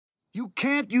You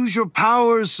can't use your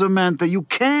powers, Samantha. You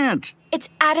can't. It's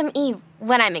Adam Eve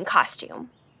when I'm in costume.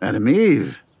 Adam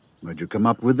Eve? Where'd you come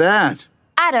up with that?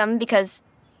 Adam because,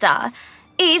 duh.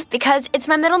 Eve because it's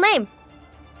my middle name.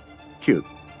 Cute.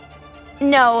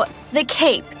 No, the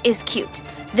cape is cute.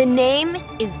 The name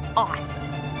is awesome.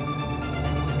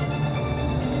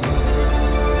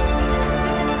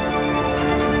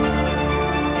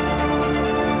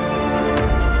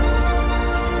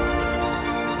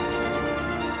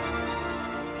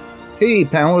 Hey,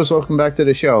 panelists, welcome back to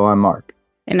the show. I'm Mark.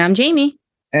 And I'm Jayme.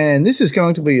 And this is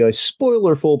going to be a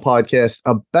spoiler-full podcast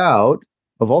about,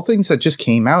 of all things that just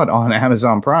came out on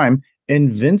Amazon Prime,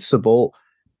 Invincible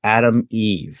Adam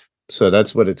Eve. So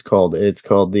that's what it's called. It's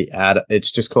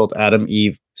just called Adam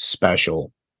Eve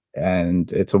Special.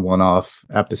 And it's a one-off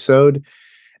episode.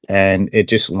 And it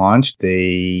just launched.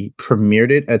 They premiered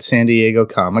it at San Diego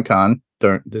Comic-Con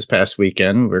this past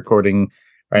weekend. We're recording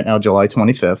right now, July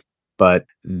 25th. But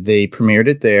they premiered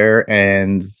it there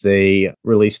and they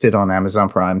released it on Amazon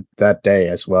Prime that day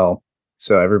as well.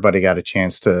 So everybody got a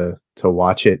chance to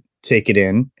watch it, take it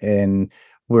in. And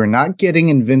we're not getting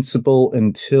Invincible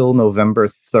until November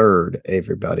 3rd,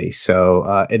 everybody.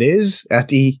 So it is at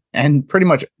the end, pretty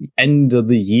much end of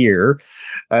the year,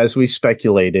 as we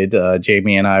speculated.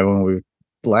 Jayme and I, when we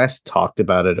last talked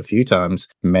about it a few times,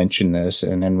 mentioned this,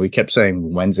 and then we kept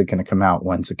saying, when's it going to come out?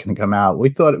 When's it going to come out? We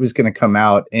thought it was going to come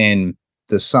out in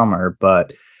the summer,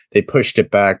 but they pushed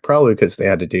it back probably because they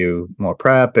had to do more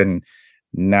prep. And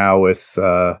now with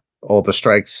all the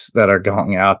strikes that are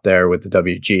going out there with the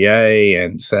WGA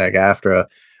and SAG-AFTRA,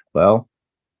 well,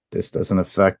 this doesn't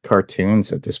affect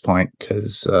cartoons at this point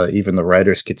because even the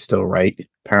writers could still write.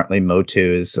 Apparently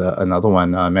Motu is another one.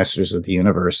 Masters of the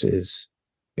Universe is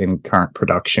in current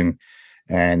production,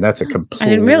 and that's a completely, I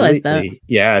didn't realize that.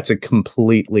 Yeah, it's a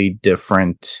completely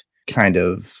different kind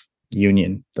of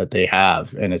union that they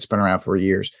have, and it's been around for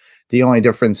years. The only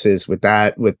difference is with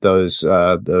those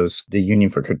the union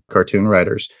for cartoon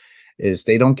writers is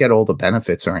they don't get all the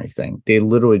benefits or anything. They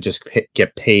literally just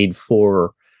get paid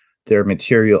for their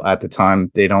material at the time.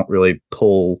 They don't really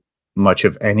pull much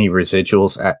of any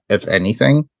residuals, if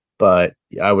anything. But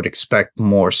I would expect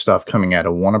more stuff coming out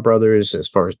of Warner Brothers as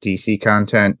far as DC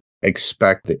content.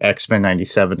 Expect the X-Men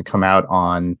 97 to come out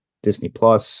on Disney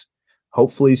Plus,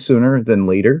 hopefully sooner than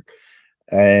later.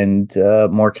 And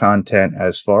more content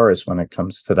as far as when it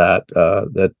comes to that,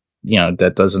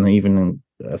 that doesn't even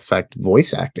affect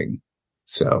voice acting.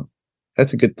 So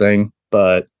that's a good thing.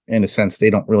 But in a sense, they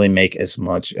don't really make as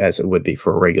much as it would be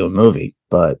for a regular movie.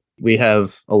 But we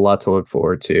have a lot to look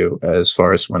forward to as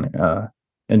far as when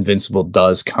Invincible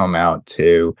does come out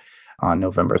on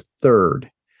November 3rd.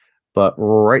 But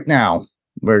right now,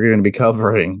 we're going to be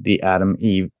covering the Adam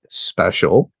Eve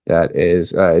special. That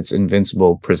is, it's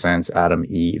Invincible Presents Adam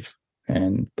Eve,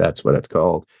 and that's what it's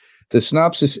called. The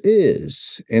synopsis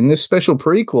is, in this special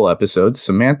prequel episode,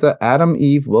 Samantha Adam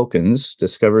Eve Wilkins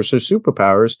discovers her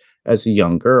superpowers as a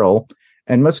young girl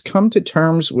and must come to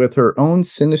terms with her own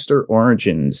sinister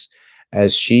origins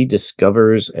as she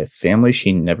discovers a family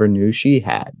she never knew she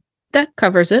had. That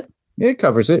covers it. It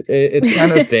covers it. It's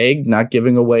kind of vague, not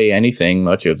giving away anything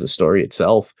much of the story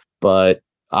itself. But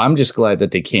I'm just glad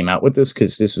that they came out with this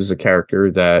because this was a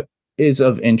character that is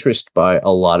of interest by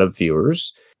a lot of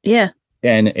viewers. Yeah.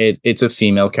 And it's a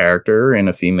female character and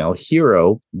a female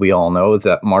hero. We all know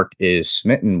that Mark is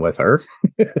smitten with her.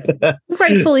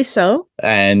 Rightfully so.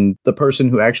 And the person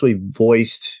who actually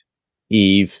voiced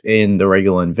Eve in the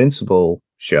regular Invincible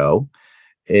show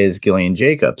is Gillian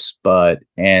Jacobs, but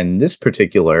in this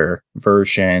particular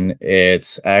version,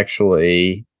 it's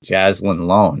actually Jaslyn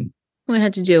Lone. We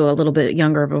had to do a little bit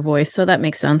younger of a voice, so that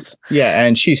makes sense. Yeah,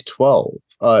 and she's 12.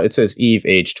 It says Eve,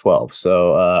 age 12,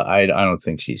 so I don't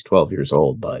think she's 12 years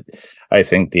old, but I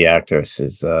think the actress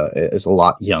is a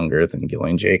lot younger than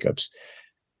Gillian Jacobs.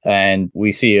 And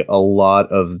we see a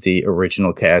lot of the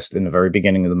original cast in the very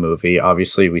beginning of the movie.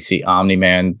 Obviously, we see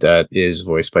Omni-Man, that is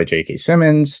voiced by J.K.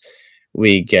 Simmons.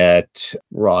 We get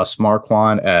Ross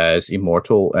Marquand as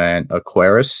Immortal and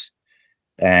Aquarius,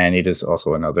 and he does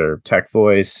also another tech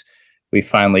voice. We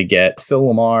finally get Phil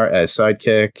Lamar as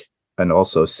Sidekick, and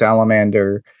also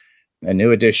Salamander, a new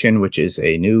addition, which is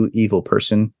a new evil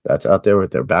person that's out there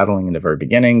with their battling in the very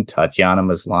beginning. Tatiana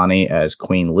Maslany as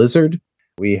Queen Lizard.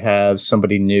 We have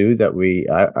somebody new that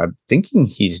I'm thinking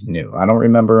he's new. I don't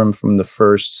remember him from the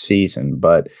first season,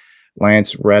 but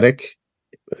Lance Reddick,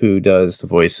 who does the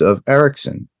voice of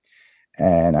Erickson.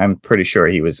 And I'm pretty sure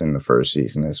he was in the first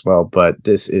season as well, but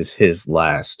this is his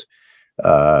last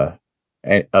of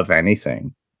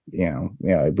anything.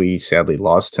 We sadly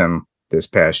lost him this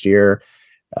past year.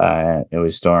 It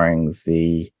was during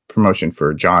the promotion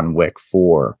for John Wick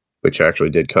 4, which I actually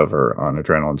did cover on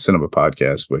Adrenaline Cinema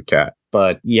podcast with Kat.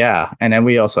 But yeah, and then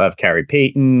we also have Carrie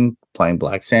Payton playing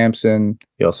Black Samson.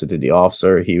 He also did The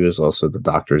Officer. He was also the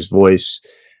Doctor's voice,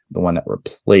 the one that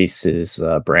replaces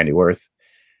Brandy Worth,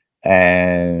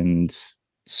 and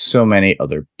so many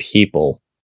other people.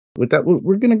 With that,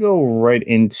 we're going to go right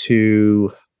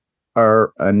into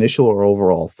our initial or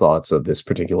overall thoughts of this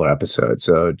particular episode.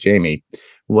 So, Jayme,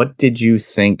 what did you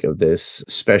think of this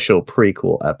special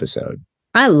prequel episode?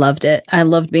 I loved it. I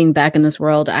loved being back in this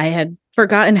world. I had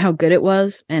forgotten how good it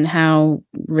was and how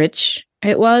rich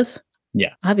it was.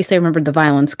 Yeah. Obviously, I remembered the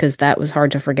violence because that was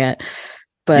hard to forget.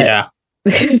 But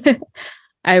yeah.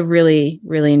 I really,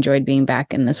 really enjoyed being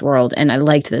back in this world. And I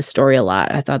liked this story a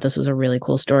lot. I thought this was a really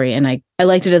cool story. And I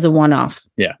liked it as a one-off,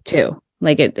 too.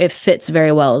 Like, it fits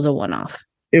very well as a one-off.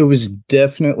 It was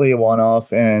definitely a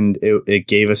one-off, and it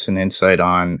gave us an insight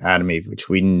on Adam Eve, which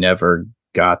we never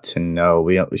got to know.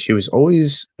 She was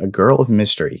always a girl of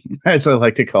mystery, as I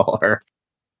like to call her.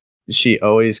 She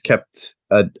always kept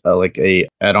at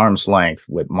arm's length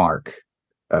with Mark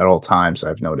at all times,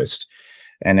 I've noticed.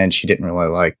 And then she didn't really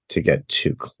like to get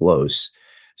too close.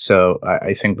 So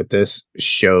I think with this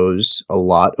shows a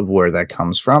lot of where that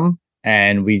comes from.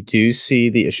 And we do see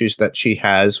the issues that she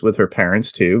has with her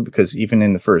parents, too, because even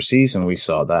in the first season, we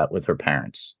saw that with her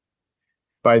parents.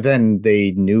 By then,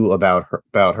 they knew about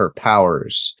her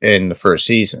powers in the first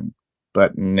season.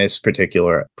 But in this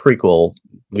particular prequel,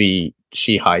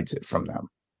 she hides it from them.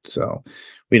 So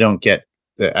we don't get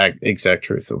the exact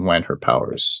truth of when her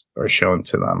powers are shown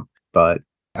to them. But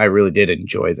I really did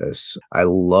enjoy this. I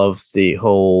love the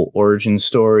whole origin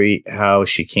story, how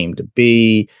she came to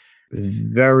be.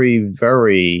 Very,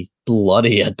 very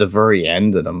bloody at the very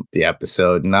end of the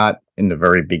episode, not in the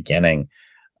very beginning.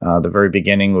 The very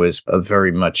beginning was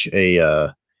very much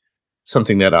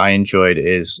something that I enjoyed,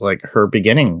 is like her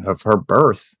beginning of her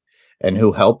birth and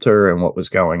who helped her and what was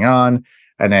going on.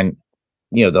 And then,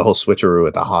 the whole switcheroo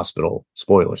at the hospital.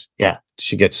 Spoilers. Yeah,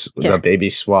 she gets the baby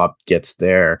swap, gets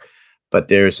there. But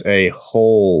there's a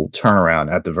whole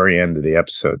turnaround at the very end of the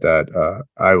episode that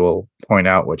I will point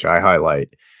out, which I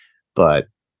highlight. But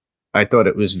I thought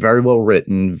it was very well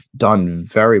written, done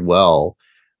very well.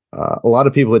 A lot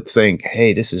of people would think,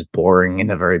 hey, this is boring in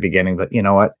the very beginning. But you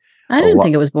know what? I didn't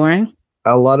think it was boring.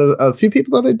 A few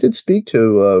people that I did speak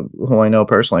to, who I know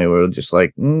personally, were just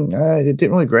like, it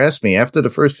didn't really grasp me. After the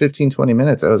first 15, 20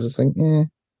 minutes, I was just like,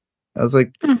 I was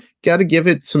like, got to give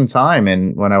it some time.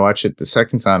 And when I watched it the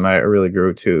second time, I really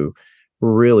grew to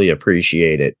really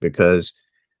appreciate it, because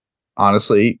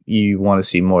honestly, you want to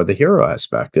see more of the hero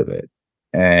aspect of it.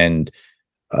 And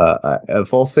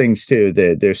of all things, too,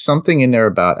 there's something in there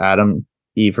about Adam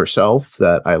Eve herself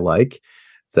that I like,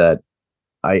 that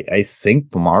I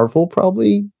think Marvel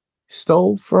probably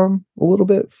stole from a little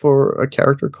bit for a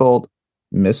character called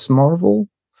Miss Marvel.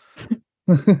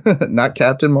 Not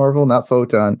Captain Marvel, not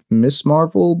Photon. Miss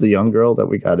Marvel, the young girl that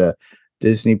we got a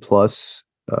Disney Plus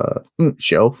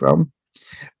show from.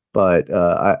 But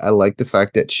I like the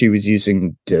fact that she was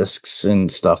using discs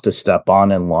and stuff to step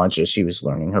on and launch as she was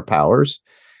learning her powers.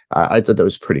 I thought that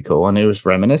was pretty cool, and it was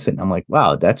reminiscent. I'm like,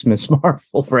 wow, that's Miss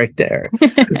Marvel right there.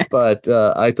 But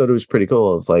I thought it was pretty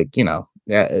cool. It's like,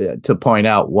 to point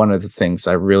out, one of the things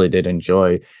I really did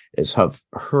enjoy is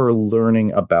her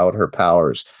learning about her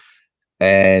powers.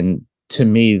 And to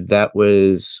me, that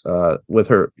was with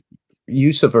her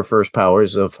use of her first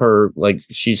powers, of her, like,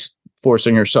 she's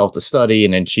forcing herself to study,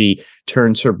 and then she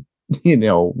turns her,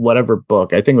 whatever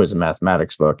book, I think it was a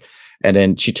mathematics book, and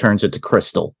then she turns it to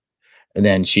crystal, and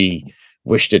then she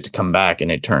wished it to come back,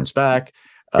 and it turns back.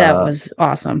 That was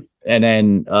awesome. And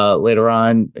then later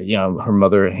on, her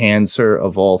mother hands her,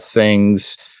 of all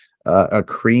things, a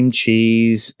cream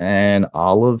cheese and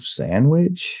olive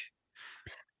sandwich.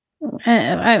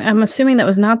 I'm assuming that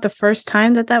was not the first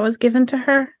time that was given to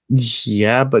her.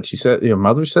 Yeah, but she said your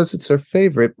mother says it's her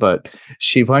favorite, but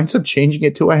she winds up changing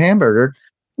it to a hamburger,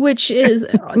 which is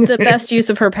the best use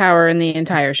of her power in the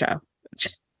entire show.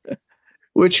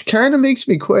 Which kind of makes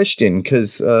me question,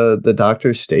 because the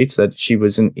doctor states that she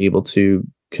wasn't able to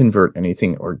convert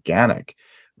anything organic.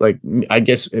 Like, I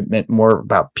guess it meant more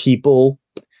about people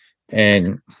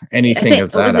and anything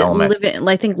of that element.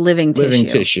 I think living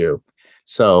tissue.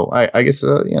 So I guess,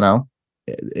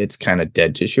 it's kind of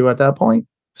dead tissue at that point.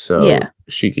 So yeah,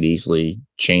 she could easily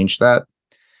change that.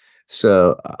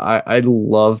 So I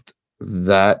loved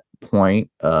that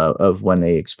point of when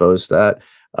they exposed that.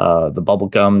 The bubble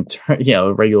gum,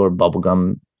 regular bubble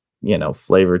gum,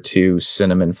 flavored to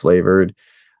cinnamon flavored.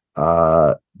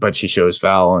 But she shows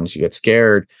Val and she gets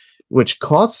scared. which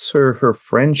costs her her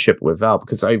friendship with Val,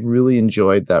 because I really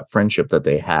enjoyed that friendship that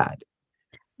they had.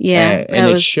 Yeah,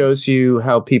 And it shows you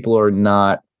how people are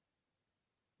not,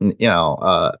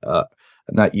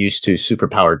 not used to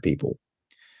superpowered people.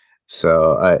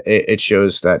 So it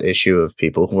shows that issue of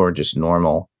people who are just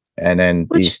normal, and then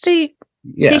they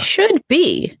should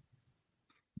be.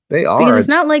 They are, because it's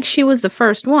not like she was the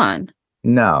first one.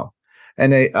 No,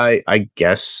 and I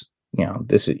guess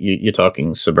this is you're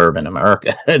talking suburban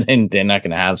America, and they're not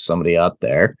going to have somebody out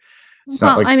there. It's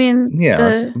not like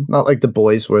it's not like The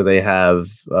Boys where they have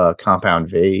Compound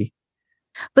V.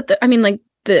 But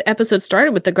the episode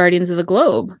started with the Guardians of the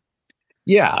Globe.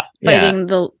 Yeah, fighting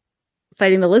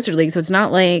the Lizard League. So it's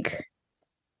not like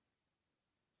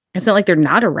they're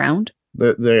not around.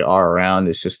 They are around.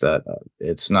 It's just that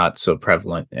it's not so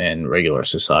prevalent in regular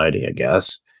society, I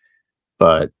guess.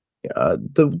 But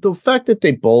the fact that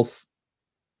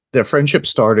their friendship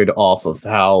started off of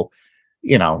how,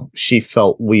 she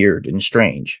felt weird and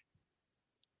strange.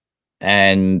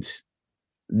 And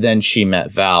then she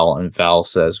met Val, and Val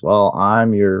says, well,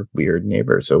 I'm your weird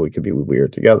neighbor, so we could be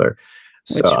weird together.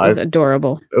 Which was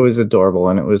adorable. It was adorable.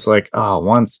 And it was like,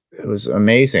 once it was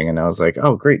amazing. And I was like,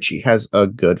 oh, great. She has a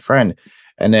good friend.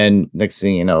 And then next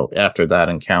thing you know, after that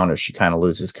encounter, she kind of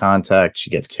loses contact.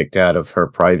 She gets kicked out of her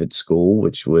private school,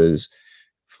 which was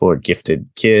for gifted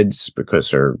kids, because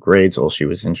her grades, all she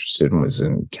was interested in was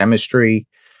in chemistry.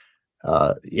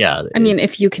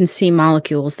 If you can see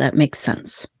molecules, that makes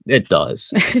sense. It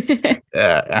does.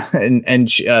 And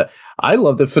she, I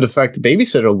loved it for the fact the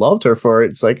babysitter loved her for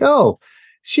it. It's like, oh,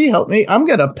 she helped me. I'm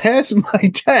going to pass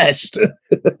my test.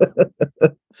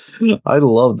 I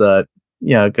love that.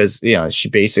 Because, she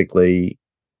basically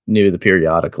knew the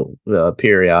periodic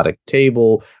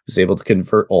table, was able to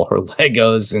convert all her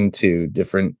Legos into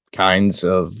different kinds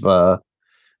of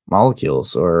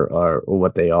molecules or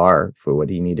what they are for what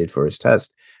he needed for his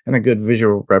test, and a good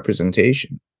visual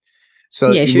representation.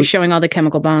 So she was showing all the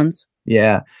chemical bonds.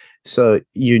 Yeah. So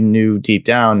you knew deep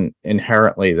down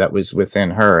inherently that was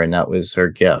within her, and that was her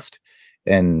gift.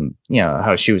 And,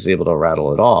 how she was able to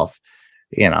rattle it off.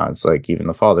 It's like even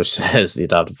the father says, the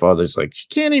adopted father's like, she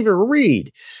can't even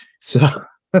read. So,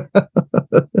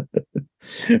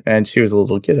 and she was a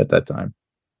little kid at that time.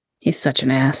 He's such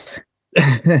an ass.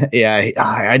 Yeah.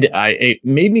 It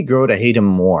made me grow to hate him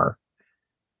more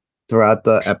throughout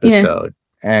the episode.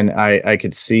 Yeah. And I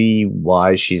could see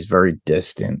why she's very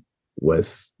distant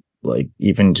with, like,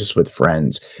 even just with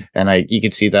friends. And you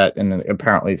could see that, and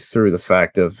apparently through the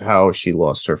fact of how she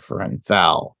lost her friend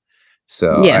Val.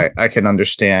 So I can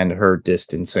understand her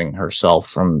distancing herself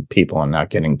from people and not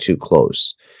getting too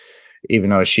close,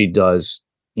 even though she does,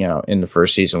 in the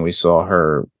first season, we saw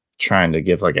her trying to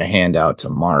give like a handout to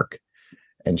Mark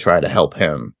and try to help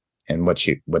him in what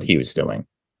he was doing.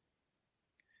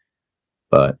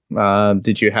 But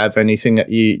did you have anything that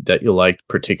you liked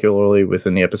particularly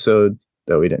within the episode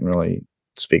that we didn't really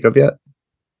speak of yet?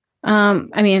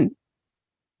 I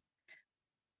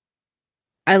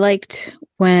liked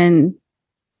when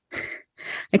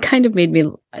it kind of made me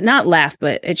not laugh,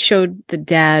 but it showed the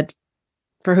dad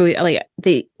for who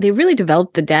they really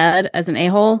developed the dad as an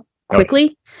a-hole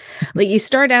quickly. Like, you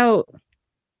start out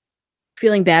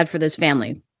feeling bad for this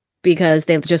family because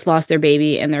they just lost their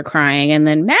baby and they're crying, and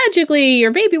then magically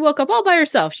your baby woke up all by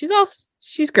herself.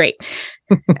 She's great.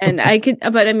 And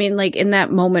in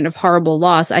that moment of horrible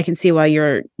loss, I can see why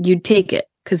you'd take it,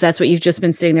 because that's what you've just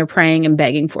been sitting there praying and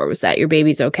begging for, was that your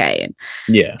baby's okay. And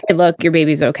hey, look, your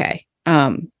baby's okay.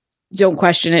 Don't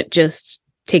question it. Just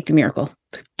take the miracle.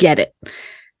 Get it.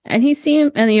 And he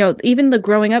seemed, and even the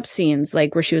growing up scenes,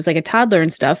 like where she was like a toddler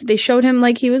and stuff, they showed him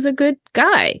like he was a good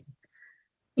guy.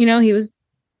 He was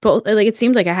both, like, it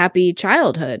seemed like a happy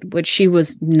childhood, which she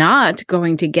was not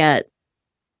going to get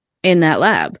in that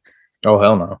lab. Oh,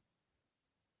 hell no.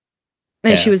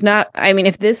 And she was not,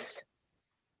 if this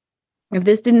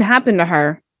didn't happen to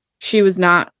her, she was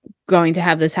not going to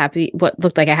have this what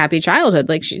looked like a happy childhood.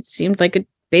 Like, she seemed like a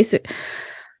basic,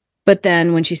 but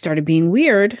then when she started being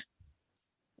weird,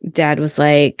 Dad was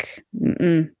like,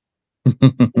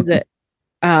 is it,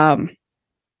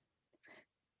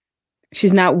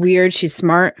 she's not weird, she's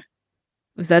smart.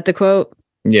 Was that the quote?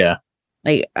 Yeah.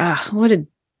 Like, what a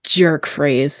jerk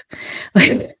phrase.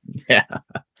 Like, yeah.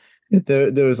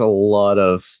 There was a lot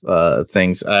of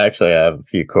things. I actually have a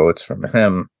few quotes from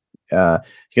him.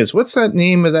 He goes, "What's that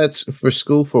name of that for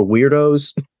school for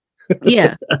weirdos?"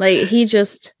 Yeah, like, he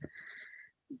just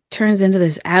turns into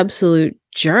this absolute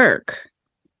jerk,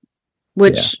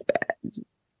 which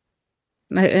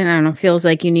I don't know, feels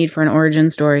like you need for an origin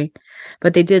story.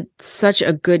 But they did such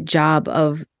a good job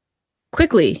of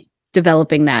quickly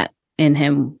developing that in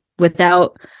him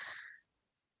without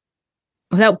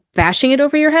bashing it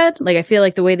over your head. Like, I feel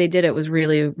like the way they did it was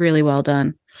really, really well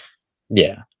done.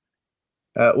 Yeah.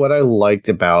 What I liked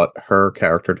about her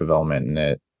character development in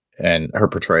it and her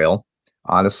portrayal,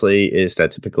 honestly, is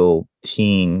that typical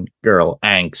teen girl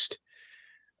angst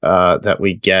that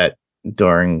we get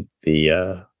during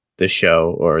the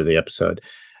show or the episode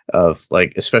of,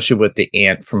 like, especially with the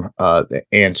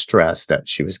aunt's dress that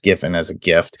she was given as a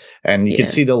gift, and you could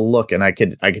see the look, and I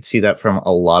could see that from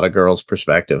a lot of girls'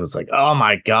 perspective. It's like, oh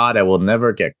my god, I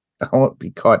won't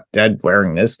be caught dead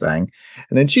wearing this thing.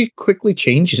 And then she quickly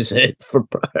changes it for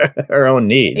her own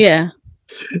needs. Yeah.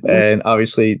 And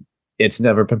obviously it's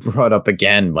never been brought up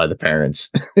again by the parents.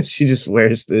 She just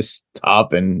wears this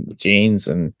top and jeans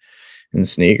and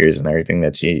sneakers and everything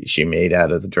that she made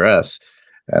out of the dress.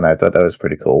 And I thought that was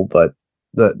pretty cool. But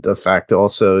the fact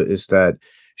also is that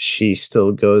she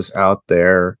still goes out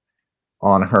there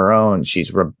on her own.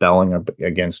 She's rebelling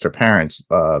against her parents,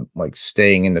 like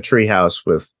staying in the treehouse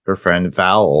with her friend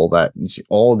Val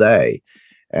all day.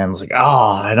 And I was like,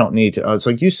 I don't need to. It's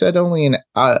like, you said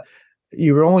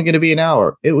you were only going to be an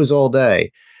hour. It was all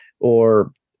day.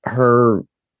 Or her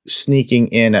sneaking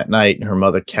in at night and her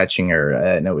mother catching her.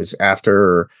 And it was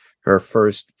after her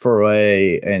first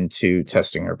foray into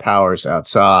testing her powers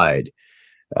outside,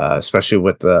 especially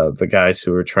with the guys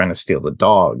who were trying to steal the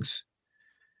dogs.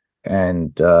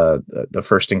 And the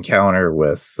first encounter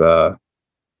with the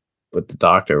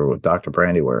doctor, with Dr.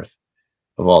 Brandyworth,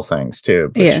 of all things,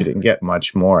 too. But she didn't get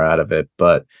much more out of it.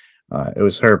 But it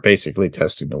was her basically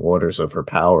testing the waters of her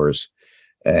powers.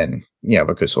 And,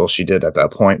 because all she did at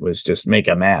that point was just make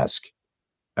a mask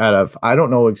out of, I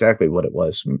don't know exactly what it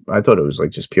was. I thought it was like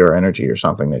just pure energy or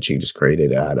something that she just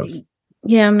created out of.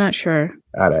 Yeah, I'm not sure.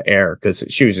 Out of air, because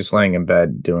she was just laying in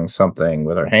bed doing something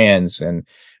with her hands, and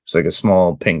it's like a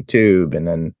small pink tube, and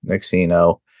then next thing you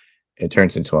know, it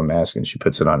turns into a mask, and she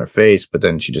puts it on her face, but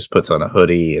then she just puts on a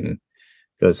hoodie and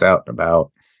goes out and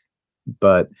about.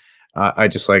 But I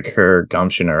just like her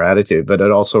gumption, her attitude, but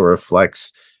it also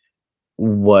reflects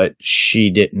what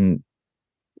she didn't,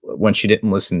 when she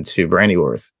didn't listen to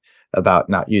Brandyworth about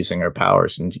not using her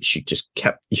powers, and she just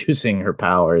kept using her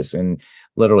powers, and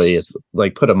literally it's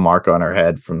like put a mark on her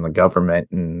head from the government,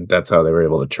 and that's how they were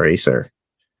able to trace her.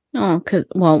 Oh, because,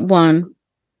 well, one,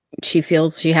 she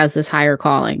feels she has this higher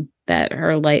calling, that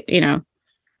her life,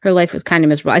 her life was kind of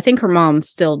miserable. I think her mom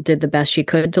still did the best she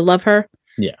could to love her.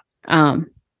 Yeah.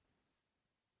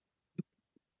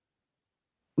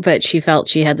 But she felt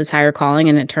she had this higher calling,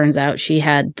 and it turns out she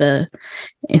had the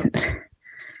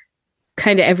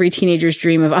kind of every teenager's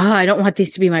dream of, I don't want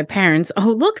these to be my parents.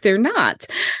 Oh, look, they're not.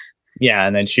 Yeah,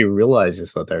 and then she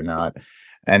realizes that they're not.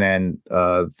 And then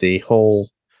the whole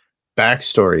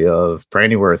backstory of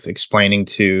Brandyworth explaining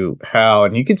to how,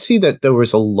 and you could see that there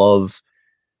was a love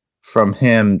from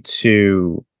him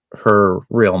to her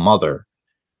real mother,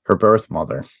 her birth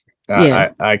mother.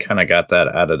 I kind of got that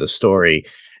out of the story,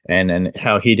 and then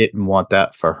how he didn't want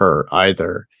that for her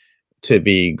either, to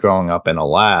be growing up in a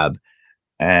lab.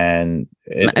 And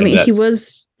he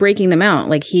was breaking them out.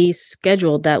 Like, he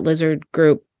scheduled that lizard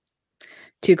group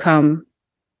to come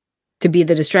to be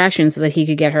the distraction so that he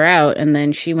could get her out, and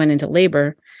then she went into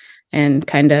labor and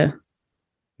kind of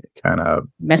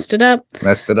messed it up.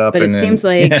 But it seems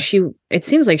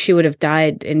like she would have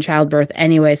died in childbirth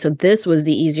anyway, so this was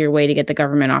the easier way to get the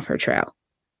government off her trail.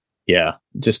 Yeah,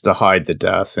 just to hide the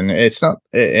death. And it's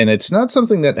not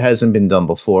something that hasn't been done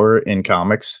before in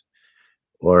comics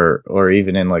or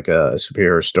even in like a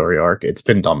superhero story arc. It's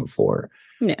been done before.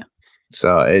 Yeah.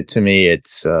 So to me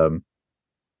it's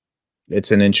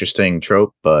an interesting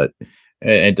trope, but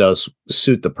it does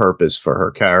suit the purpose for her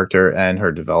character and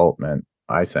her development,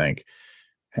 I think.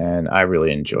 And I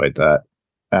really enjoyed that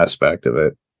aspect of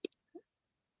it.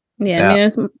 Yeah, I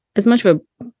mean, as much of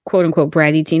a quote unquote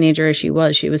bratty teenager as she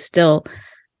was still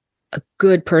a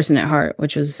good person at heart,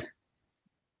 which was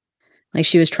like,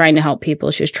 she was trying to help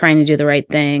people. She was trying to do the right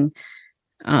thing.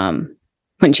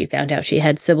 When she found out she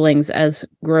had siblings, as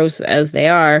gross as they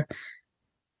are,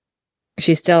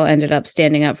 she still ended up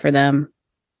standing up for them.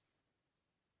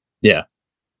 Yeah.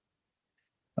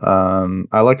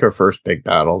 I like her first big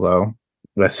battle though,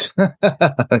 with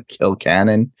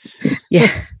Kilcannon.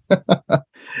 Yeah.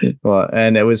 Well,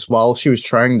 and it was while she was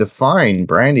trying to find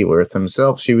Brandyworth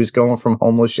himself. She was going from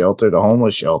homeless shelter to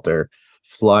homeless shelter,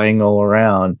 flying all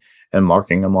around and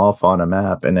marking them off on a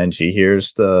map. And then she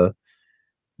hears the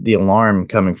alarm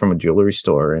coming from a jewelry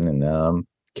store, and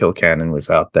Kilcannon was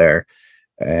out there,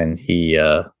 and he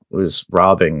was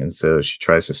robbing, and so she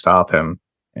tries to stop him,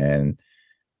 and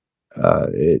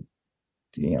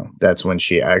that's when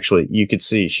you could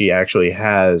see she actually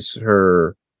has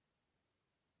her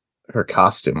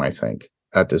costume, I think,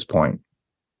 at this point.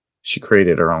 She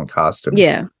created her own costume.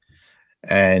 Yeah.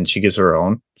 And she gives her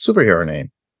own superhero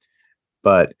name.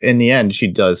 But in the end, she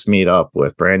does meet up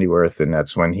with Brandyworth, and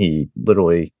that's when he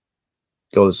literally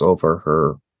goes over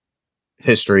her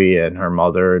history and her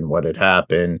mother and what had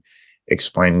happened,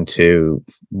 explaining to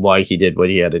why he did what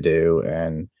he had to do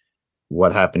and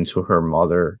what happened to her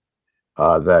mother,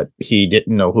 that he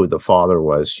didn't know who the father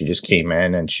was. She just came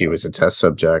in and she was a test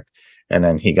subject. And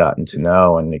then he got to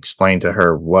know and explained to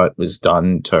her what was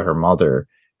done to her mother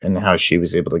and how she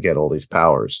was able to get all these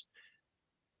powers.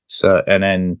 So, and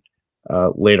then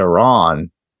later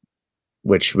on,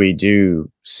 which we do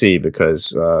see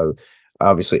because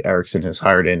obviously Erickson has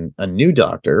hired in a new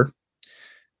doctor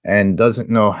and doesn't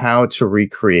know how to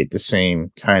recreate the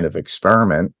same kind of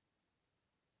experiment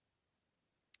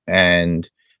and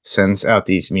sends out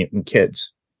these mutant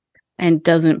kids. And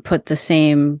doesn't put the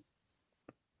same,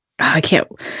 the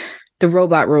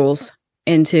robot rules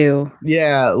into.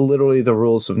 Yeah, literally the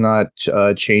rules of not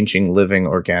changing living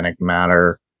organic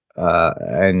matter.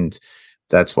 And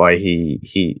that's why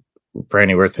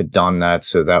Brandyworth had done that.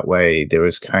 So that way there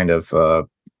was kind of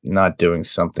not doing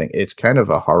something. It's kind of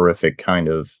a horrific kind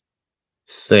of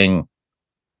thing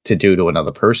to do to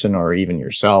another person or even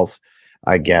yourself,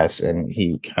 I guess. And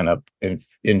he kind of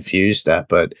infused that,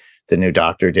 but the new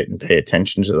doctor didn't pay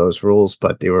attention to those rules,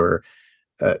 but they were,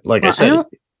 I said,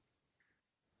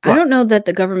 I don't know that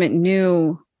the government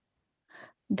knew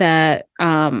that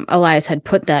Elias had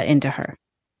put that into her.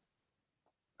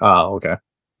 Oh, okay.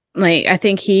 Like, I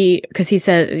think because he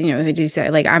said, he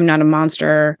said, like, I'm not a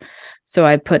monster. So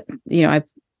I put, I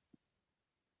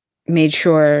made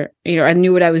sure, I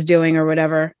knew what I was doing or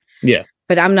whatever. Yeah.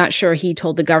 But I'm not sure he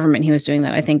told the government he was doing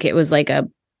that. I think it was like a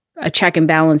check and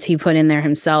balance he put in there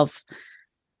himself.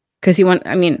 Because he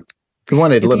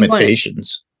wanted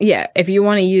limitations. If you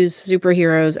want to use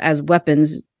superheroes as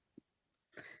weapons,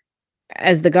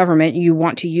 as the government, you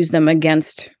want to use them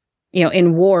against,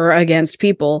 in war against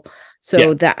people.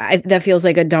 So that feels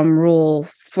like a dumb rule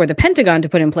for the Pentagon to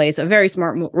put in place, a very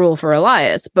smart rule for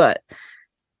Elias, but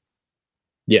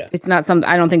it's not something.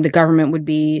 I don't think the government would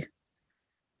be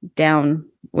down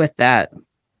with that.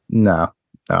 No,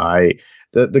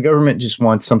 the government just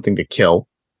wants something to kill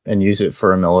and use it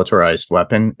for a militarized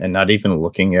weapon and not even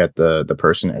looking at the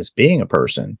person as being a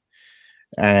person.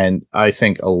 And I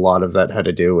think a lot of that had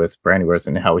to do with Brandyworth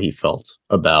and how he felt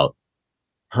about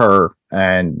her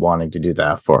and wanting to do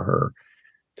that for her,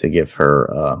 to give her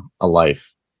a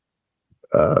life,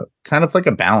 kind of like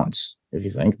a balance, if you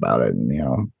think about it,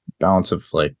 balance of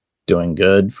like doing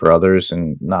good for others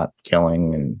and not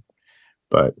killing.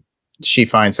 But she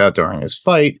finds out during his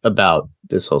fight about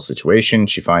this whole situation.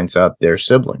 She finds out they're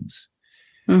siblings.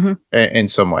 Mm-hmm. In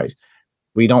some ways.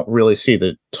 We don't really see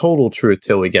the total truth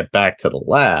till we get back to the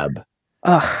lab.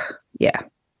 Yeah.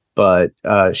 But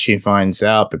she finds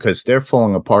out because they're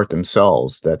falling apart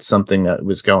themselves. That's something that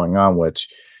was going on, which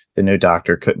the new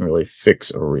doctor couldn't really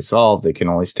fix or resolve. They can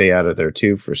only stay out of their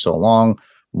tube for so long.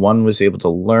 One was able to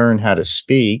learn how to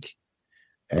speak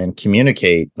and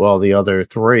communicate, while the other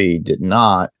three did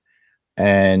not.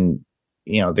 And,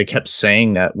 they kept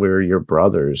saying that we're your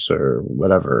brothers or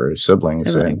whatever,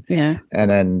 siblings. And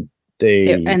then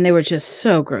they were just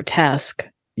so grotesque.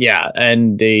 Yeah,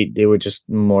 and they would just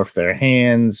morph their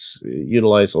hands,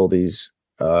 utilize all these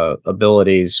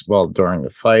abilities during the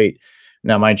fight.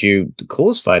 Now, mind you, the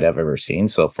coolest fight I've ever seen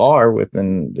so far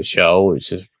within the show,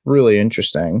 which is really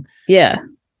interesting. Yeah.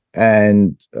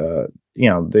 And,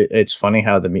 it's funny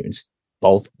how the mutants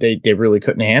both, they really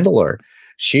couldn't handle her.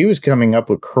 She was coming up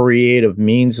with creative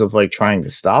means of like trying to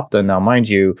stop them. Now, mind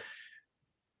you,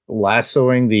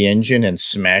 lassoing the engine and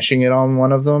smashing it on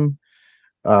one of them,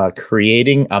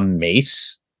 creating a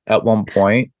mace at one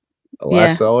point,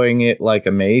 lassoing it like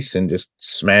a mace and just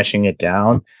smashing it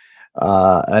down,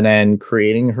 and then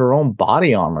creating her own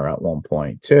body armor at one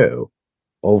point too,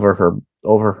 over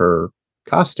her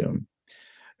costume.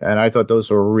 And I thought those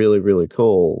were really, really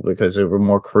cool because they were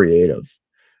more creative.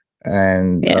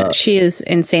 And she is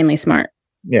insanely smart.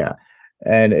 Yeah.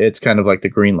 And it's kind of like the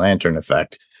Green Lantern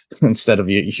effect. Instead of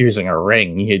using a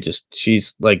ring,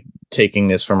 she's like taking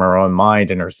this from her own mind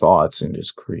and her thoughts and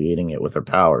just creating it with her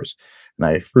powers. And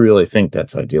I really think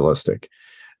that's idealistic.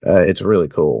 It's really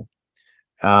cool.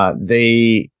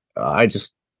 The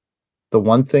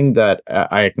one thing that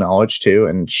I acknowledged too,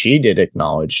 and she did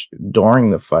acknowledge during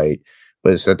the fight,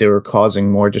 was that they were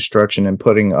causing more destruction and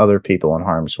putting other people in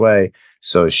harm's way.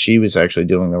 So she was actually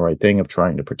doing the right thing of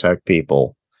trying to protect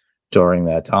people during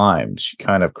that time. She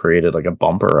kind of created like a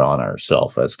bumper on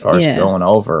herself as cars were going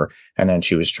over, and then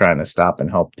she was trying to stop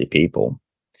and help the people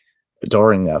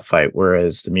during that fight.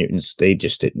 Whereas the mutants, they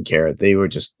just didn't care. They were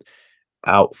just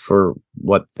out for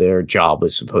what their job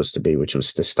was supposed to be, which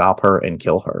was to stop her and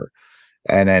kill her.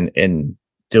 And then in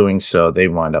doing so, they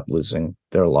wind up losing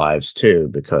their lives too,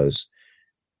 because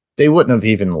they wouldn't have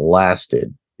even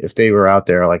lasted if they were out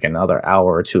there like another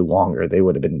hour or two longer. They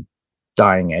would have been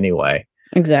dying anyway.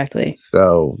 Exactly.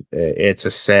 So it's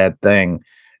a sad thing.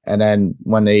 And then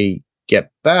when they get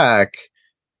back,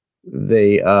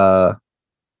 they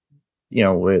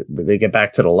they get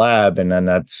back to the lab, and then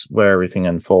that's where everything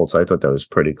unfolds. I thought that was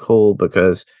pretty cool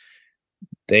because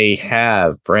they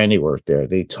have Brandyworth there.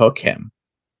 They took him.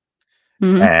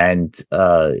 Mm-hmm.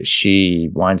 And she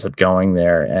winds up going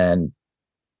there, and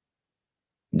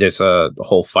there's the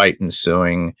whole fight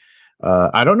ensuing.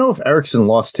 I don't know if Erickson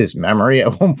lost his memory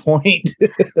at one point.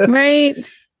 Right.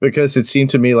 Because it seemed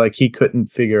to me like he couldn't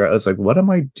figure out. I was like, what am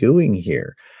I doing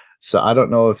here? So I don't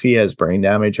know if he has brain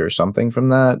damage or something from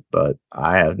that, but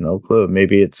I have no clue.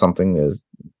 Maybe it's something that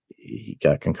he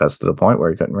got concussed to the point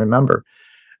where he couldn't remember.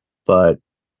 But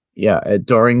yeah,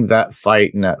 during that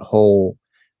fight and that whole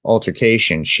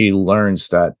altercation, she learns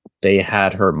that they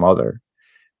had her mother.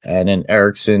 And then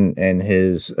Erickson, in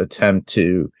his attempt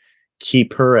to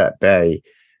keep her at bay,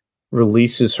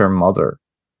 releases her mother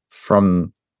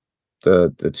from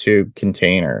the tube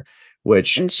container,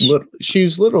 which she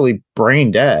was literally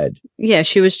brain dead. Yeah,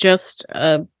 she was just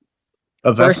a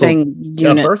vessel, birthing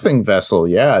unit. A birthing vessel.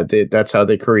 Yeah, that's how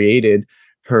they created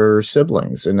her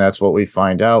siblings, and that's what we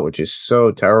find out, which is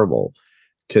so terrible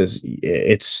because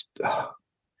it's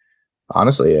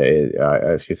honestly,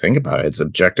 if you think about it, it's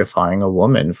objectifying a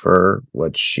woman for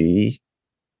what she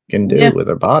can do with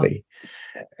her body,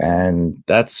 and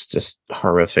that's just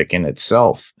horrific in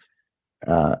itself.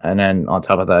 And then on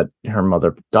top of that, her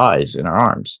mother dies in her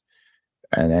arms.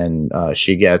 And then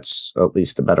she gets at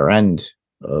least the better end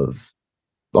of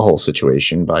the whole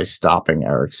situation by stopping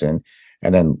Erickson,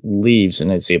 and then leaves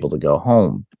and is able to go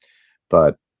home.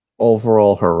 But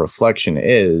overall, her reflection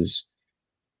is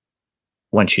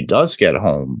when she does get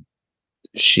home,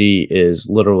 she is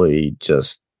literally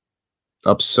just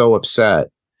so upset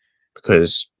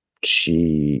because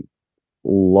she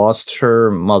lost her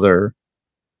mother,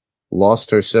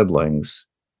 lost her siblings,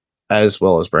 as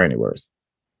well as Brandyworth.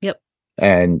 Yep.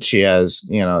 And she has,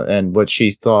 and what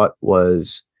she thought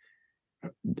was,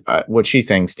 what she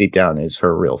thinks deep down is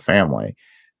her real family,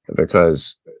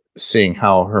 because seeing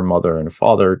how her mother and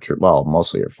father,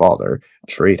 mostly her father,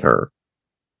 treat her.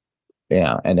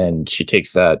 Yeah. And then she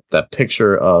takes that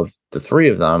picture of the three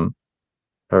of them,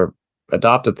 her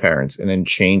adoptive parents, and then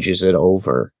changes it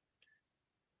over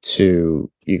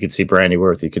to, you could see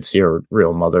Brandyworth, you could see her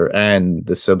real mother and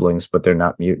the siblings, but they're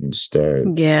not mutants. They're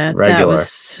regular. That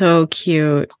was so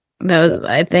cute.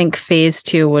 I think phase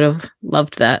 2 would have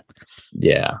loved that.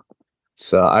 Yeah.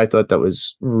 So I thought that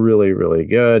was really, really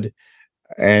good.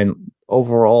 And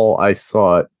overall, I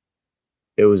thought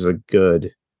it was a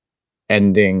good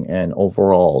ending and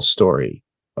overall story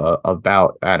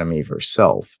about Adam Eve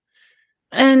herself.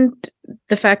 And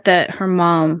the fact that her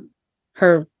mom,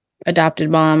 her adopted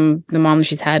mom, the mom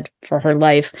she's had for her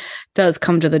life, does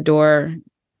come to the door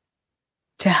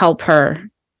to help her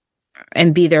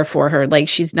and be there for her. Like,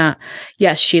 she's not,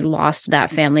 yes, she lost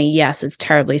that family. Yes, it's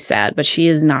terribly sad, but she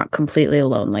is not completely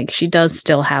alone. Like, she does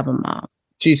still have a mom.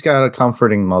 She's got a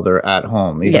comforting mother at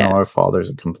home, even though her father's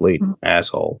a complete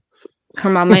asshole. Her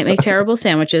mom might make terrible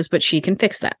sandwiches, but she can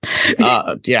fix that.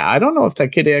 Yeah, I don't know if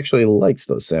that kid actually likes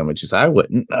those sandwiches. I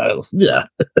wouldn't. Yeah.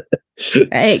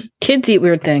 Hey, kids eat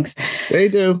weird things. They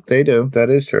do. That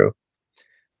is true.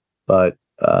 But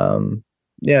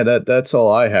yeah, that's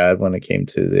all I had when it came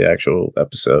to the actual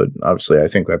episode. Obviously, I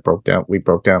think we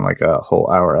broke down like a whole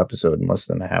hour episode in less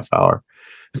than a half hour.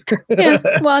 Yeah,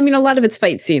 well, I mean, a lot of it's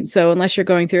fight scenes, so unless you're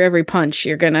going through every punch,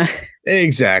 you're gonna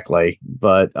exactly.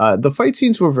 But the fight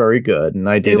scenes were very good, and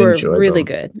I did enjoy them. Really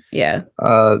good. Yeah.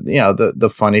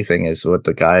 The funny thing is with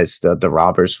the guys, the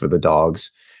robbers for the dogs,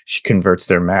 she converts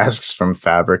their masks from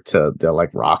fabric to they're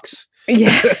like rocks.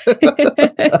 Yeah.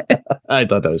 I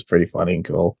thought that was pretty funny and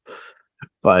cool.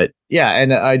 But yeah,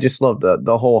 and I just love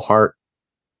the whole heart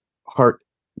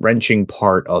wrenching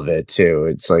part of it too.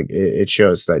 It's like it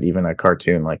shows that even a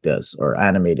cartoon like this or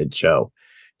animated show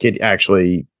could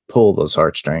actually pull those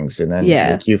heartstrings and then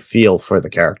make you feel for the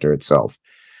character itself.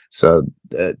 So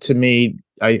to me,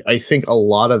 I think a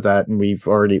lot of that, and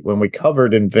when we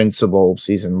covered Invincible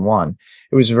season 1,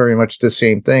 it was very much the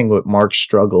same thing with Mark's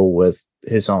struggle with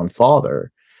his own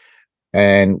father.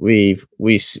 And we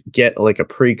get like a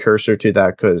precursor to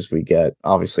that because we get,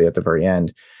 obviously at the very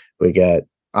end, we get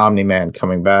Omni-Man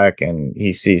coming back and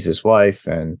he sees his wife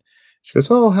and she goes,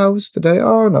 "Oh, how was the day?"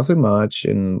 "Oh, nothing much,"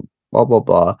 and blah, blah,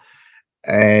 blah.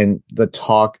 And the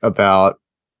talk about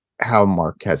how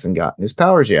Mark hasn't gotten his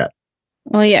powers yet.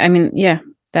 Well, yeah, I mean, yeah,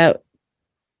 that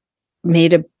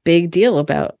made a big deal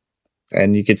about.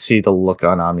 And you could see the look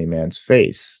on Omni-Man's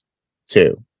face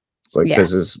too. It's like,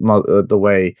 because his the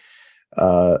way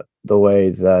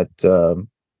that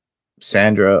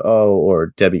Sandra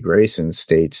or Debbie Grayson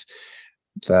states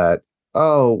that,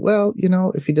 "Oh, well,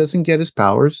 if he doesn't get his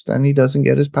powers, then he doesn't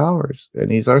get his powers,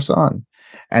 and he's our son."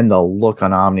 And the look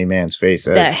on Omni-Man's face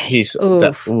as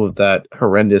that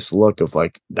horrendous look of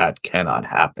like, that cannot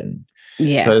happen.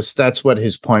 Yeah, because that's what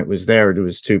his point was there. It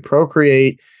was to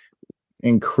procreate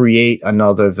and create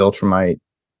another Viltrumite,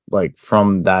 like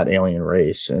from that alien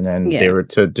race, and then they were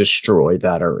to destroy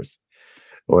that Earth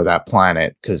or that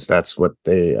planet because that's what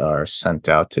they are sent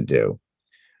out to do.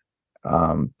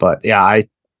 But yeah,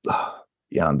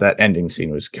 that ending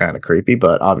scene was kind of creepy,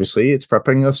 but obviously it's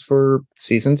prepping us for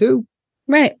season 2.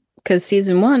 Right. Because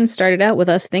season 1 started out with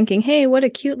us thinking, hey, what a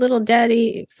cute little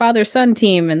daddy father-son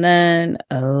team. And then,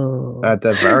 at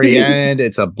the very end,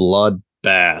 it's a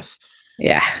bloodbath.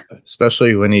 Yeah.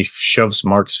 Especially when he shoves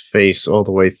Mark's face all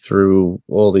the way through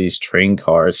all these train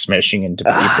cars, smashing into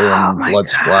people and blood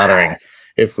splattering.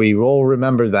 If we all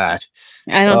remember that.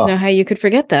 I don't know how you could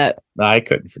forget that. I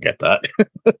couldn't forget that.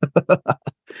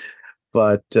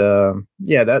 But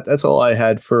yeah, that's all I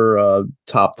had for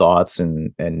top thoughts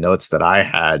and notes that I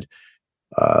had.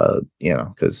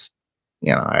 Because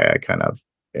I kind of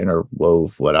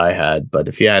interwove what I had. But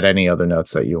if you had any other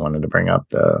notes that you wanted to bring up,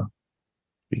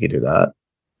 we could do that.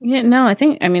 Yeah, no, I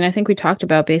think we talked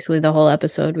about basically the whole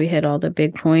episode. We hit all the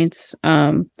big points.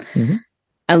 Mm-hmm.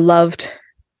 I loved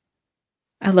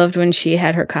when she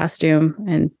had her costume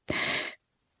and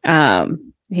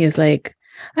he was like,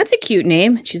 "That's a cute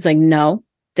name." She's like, "No,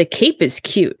 the cape is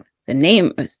cute. The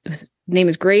name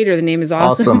is great, or the name is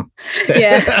awesome."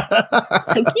 Yeah. It's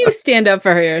like, you stand up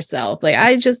for her yourself. Like,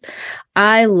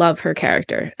 I love her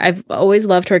character. I've always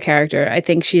loved her character. I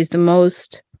think she's the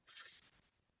most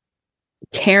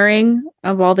caring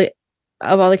of all the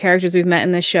characters we've met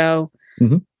in this show.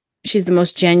 Mm-hmm. She's the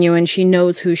most genuine. She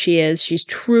knows who she is. She's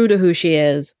true to who she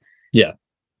is. Yeah.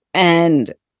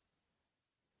 And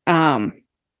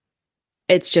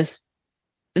it's just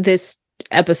this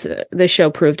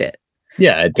show proved it.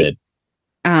 Yeah, it did.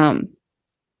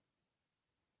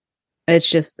 It's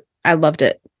just, I loved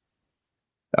it.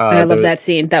 And I love that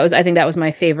scene. I think that was my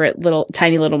favorite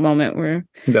tiny little moment where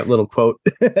that little quote.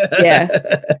 Yeah.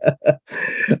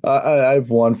 I have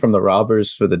one from the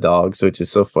robbers for the dogs, which is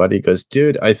so funny. He goes,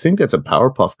 "Dude, I think that's a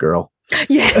Powerpuff Girl."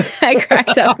 Yeah, I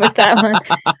cracked up with that one.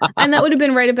 And that would have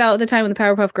been right about the time when the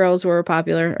Powerpuff Girls were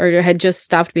popular or had just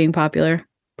stopped being popular.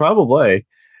 Probably.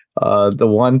 The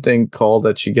one thing call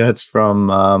that she gets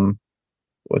from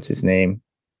what's his name?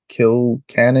 Kill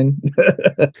Cannon.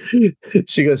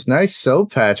 She goes, "Nice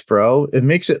soap patch, bro. It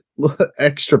makes it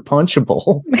extra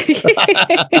punchable."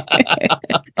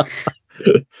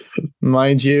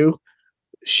 Mind you,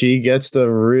 she gets the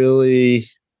really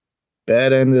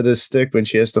bad end of the stick when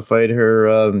she has to fight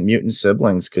her mutant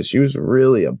siblings because she was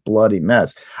really a bloody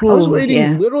mess. I was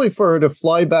waiting literally for her to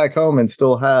fly back home and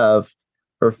still have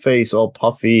her face all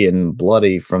puffy and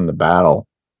bloody from the battle.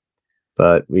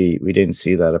 But we didn't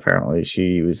see that. Apparently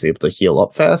she was able to heal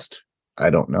up fast. I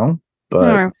don't know.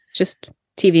 But or just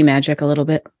TV magic a little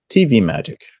bit. TV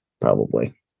magic,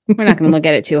 probably. We're not going to look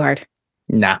at it too hard.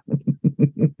 Nah.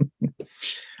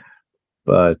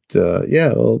 But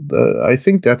yeah, well, I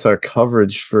think that's our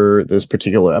coverage for this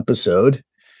particular episode.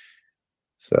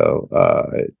 So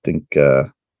I think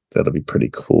that'll be pretty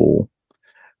cool.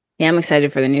 Yeah, I'm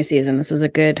excited for the new season. This is a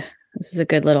good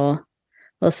little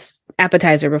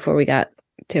appetizer before we got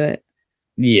to it.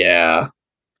 Yeah.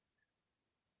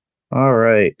 All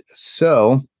right.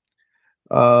 So,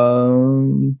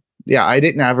 yeah, I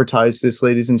didn't advertise this,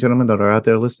 ladies and gentlemen that are out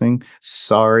there listening.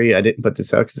 Sorry, I didn't put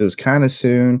this out because it was kind of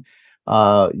soon.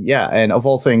 Yeah, and of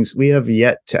all things, we have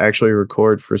yet to actually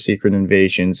record for Secret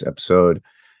Invasions episode,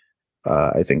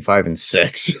 I think 5 and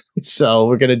 6. So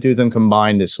we're gonna do them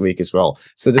combined this week as well.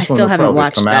 So this I still haven't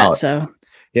watched that. So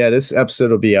yeah, this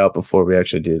episode will be out before we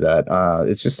actually do that.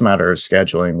 It's just a matter of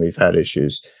scheduling. We've had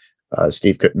issues.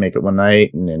 Steve couldn't make it one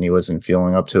night, and then he wasn't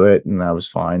feeling up to it, and that was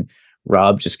fine.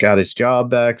 Rob just got his job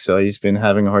back, so he's been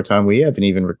having a hard time. We haven't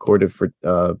even recorded for,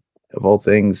 of all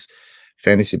things,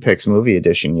 Fantasy Picks Movie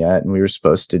Edition yet, and we were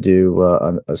supposed to do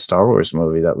a Star Wars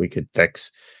movie that we could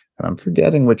fix. and I'm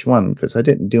forgetting which one because I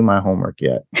didn't do my homework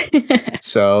yet.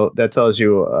 So that tells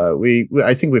you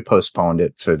I think we postponed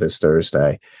it for this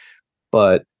Thursday.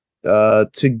 But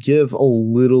to give a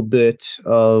little bit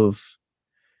of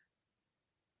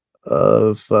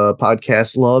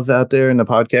podcast love out there in the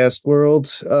podcast world,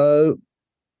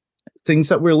 things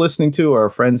that we're listening to, our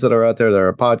friends that are out there that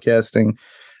are podcasting.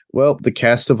 Well, The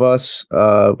Cast of Us,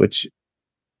 which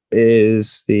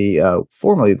is the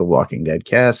formerly the Walking Dead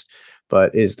cast,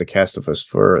 but is the Cast of Us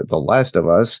for The Last of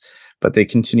Us. But they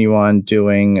continue on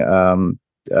doing.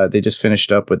 They just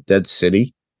finished up with Dead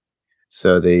City,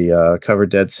 so they covered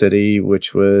Dead City,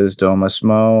 which was Domus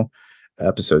Mo,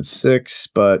 episode 6.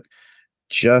 But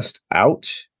just out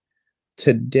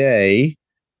today,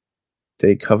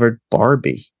 they covered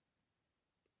Barbie,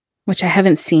 which I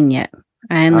haven't seen yet.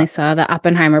 I only saw the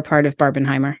Oppenheimer part of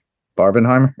Barbenheimer.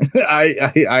 Barbenheimer?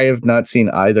 I have not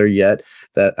seen either yet.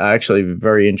 That I'm actually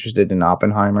very interested in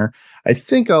Oppenheimer. I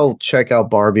think I'll check out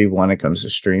Barbie when it comes to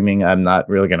streaming. I'm not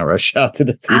really going to rush out to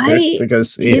the theaters to go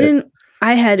see it.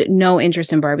 I had no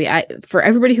interest in Barbie. For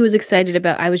everybody who was excited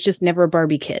about, I was just never a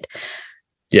Barbie kid.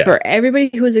 Yeah. For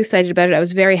everybody who was excited about it, I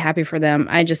was very happy for them.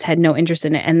 I just had no interest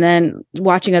in it. And then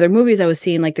watching other movies, I was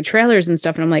seeing like the trailers and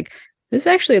stuff, and I'm like, this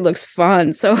actually looks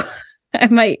fun. So I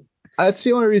might. That's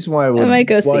the only reason why I would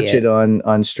watch it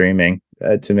on streaming.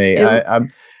 To me,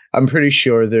 I'm pretty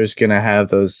sure there's gonna have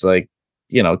those like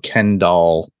Ken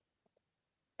doll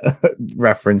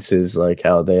references, like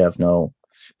how they're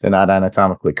not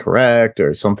anatomically correct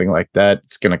or something like that.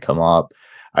 It's gonna come up.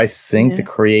 I think the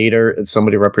creator,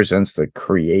 somebody represents the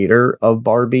creator of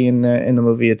Barbie in the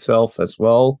movie itself as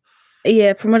well.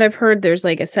 Yeah, from what I've heard, there's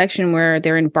like a section where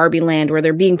they're in Barbie Land where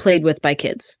they're being played with by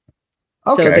kids.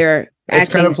 Okay. So they're acting,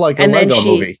 it's kind of like a Lego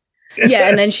movie. Yeah,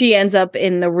 and then she ends up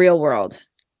in the real world.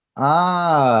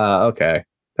 Ah, okay.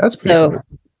 That's pretty cool.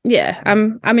 Yeah,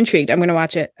 I'm intrigued. I'm going to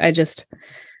watch it.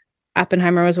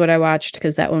 Oppenheimer was what I watched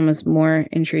because that one was more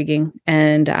intriguing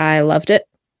and I loved it.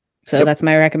 So that's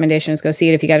my recommendation, is go see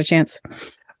it if you got a chance.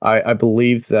 I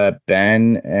believe that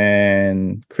Ben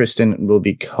and Kristen will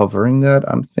be covering that,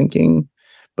 I'm thinking,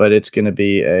 but it's going to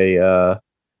be a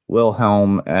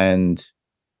Wilhelm and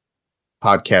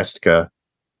Podcastica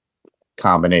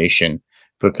combination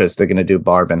because they're going to do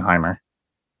Barbenheimer.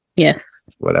 Yes.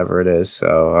 Whatever it is.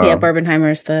 So yeah,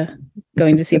 Barbenheimer's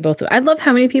going to see both of them. I love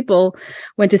how many people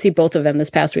went to see both of them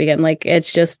this past weekend. Like,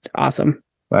 it's just awesome.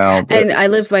 Well, and I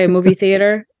live by a movie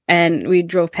theater. And we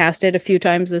drove past it a few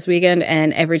times this weekend.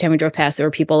 And every time we drove past, there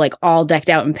were people like all decked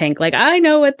out in pink. Like, I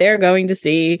know what they're going to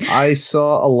see. I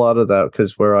saw a lot of that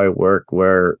because where I work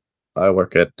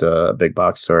at a big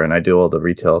box store and I do all the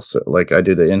retail. So, like, I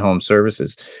do the in-home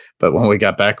services. But when we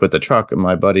got back with the truck, and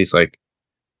my buddy's like,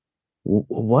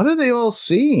 what are they all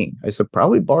seeing? I said,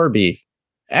 probably Barbie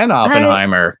and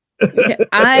Oppenheimer.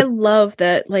 I love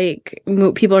that, like,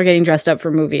 people are getting dressed up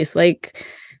for movies. Like,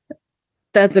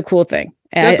 that's a cool thing.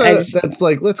 That's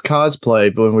like, let's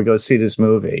cosplay when we go see this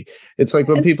movie. It's like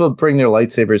when people bring their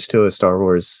lightsabers to a Star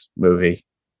Wars movie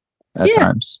at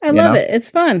times. I love it. It's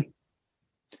fun.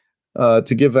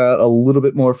 To give out a little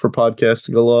bit more for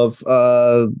podcasting love,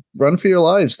 Run for Your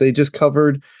Lives. They just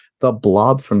covered The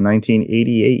Blob from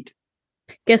 1988.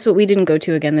 Guess what we didn't go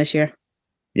to again this year?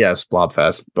 Yes,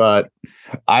 Blobfest. But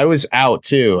I was out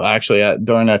too. Actually,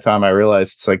 during that time, I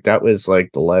realized it's like that was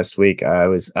like the last week I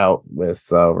was out with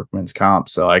workman's comp.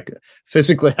 So I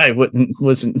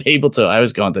wasn't able to. I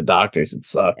was going to doctors. It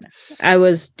sucked. I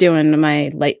was doing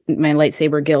my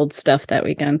lightsaber guild stuff that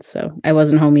weekend, so I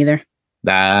wasn't home either.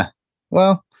 Nah.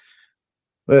 Well,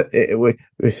 what would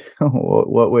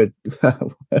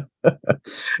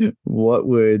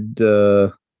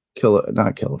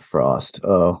not kill a Frost?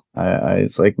 Oh,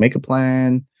 it's like make a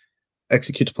plan,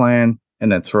 execute the plan,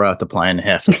 and then throw out the plan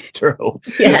halfway through.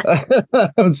 Yeah.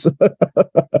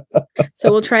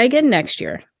 So we'll try again next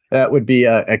year. That would be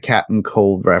a Captain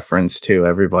Cold reference to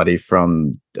everybody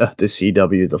from the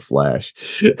CW, The Flash,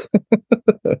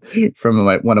 from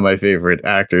one of my favorite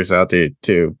actors out there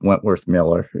too, Wentworth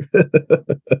Miller.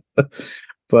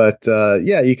 But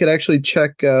you could actually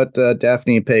check out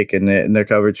Daphne and Paik and their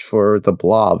coverage for The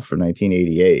Blob for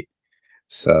 1988.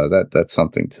 So that's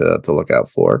something to look out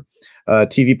for.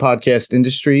 TV Podcast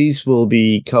Industries will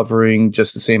be covering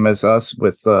just the same as us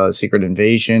with Secret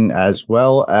Invasion as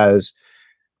well as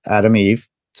Adam Eve.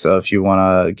 So if you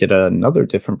want to get another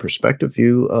different perspective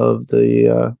view of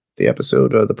the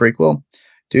episode or the prequel,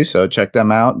 do so. Check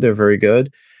them out. They're very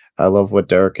good. I love what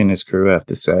Derek and his crew have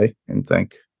to say and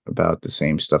think about the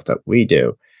same stuff that we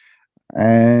do.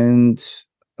 And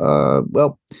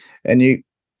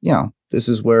this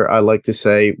is where I like to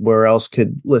say, where else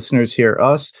could listeners hear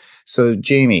us? So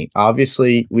Jayme,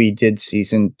 obviously we did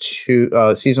season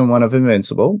 1 of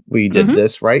Invincible. We did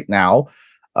this right now.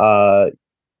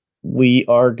 We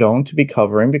are going to be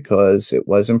covering, because it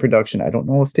was in production, I don't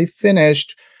know if they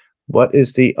finished. What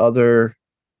is the other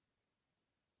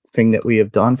thing that we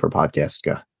have done for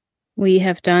Podcastka? We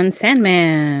have done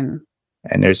Sandman.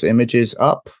 And there's images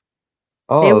up.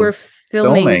 They were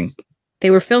filming. They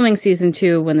were filming season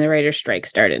 2 when the writer's strike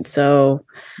started. So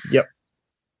yep.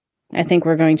 I think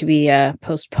we're going to be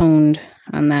postponed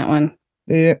on that one.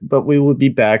 Yeah, but we will be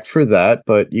back for that.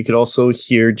 But you could also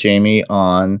hear Jayme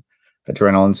on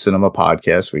Adrenaline Cinema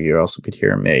Podcast, where you also could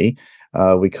hear me.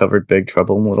 We covered Big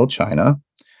Trouble in Little China.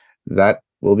 That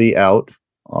will be out,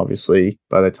 obviously,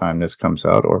 by the time this comes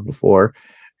out, or before,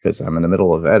 because I'm in the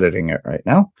middle of editing it right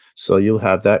now. So you'll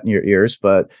have that in your ears.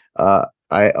 But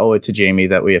I owe it to Jayme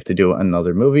that we have to do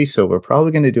another movie. So we're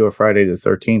probably going to do a Friday the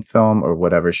 13th film, or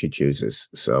whatever she chooses.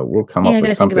 So we'll come up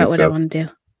with something. Think about what I want to do.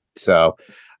 So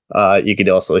you could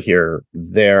also hear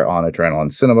there on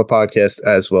Adrenaline Cinema Podcast,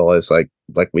 as well as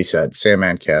like we said,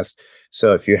 Sandman Cast.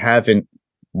 So if you haven't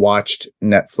watched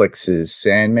Netflix's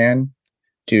Sandman,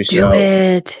 do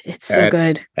it. It's so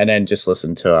good. And then just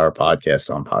listen to our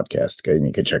podcast on Podcast, and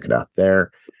you can check it out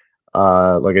there.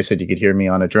 Like I said, you could hear me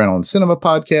on Adrenaline Cinema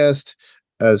Podcast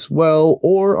as well,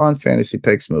 or on Fantasy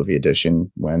Picks Movie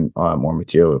Edition when more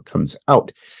material comes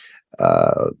out.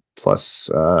 Plus,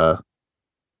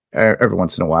 every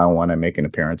once in a while, when I make an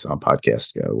appearance on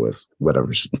Podcast with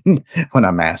whatever's when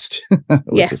I'm asked,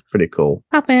 which is pretty cool.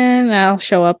 Pop in, I'll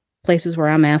show up places where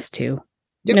I'm asked to.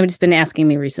 Yep. Nobody's been asking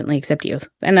me recently except you,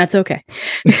 and that's okay.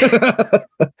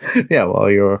 Yeah, well,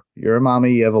 you're a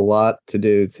mommy. You have a lot to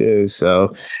do too.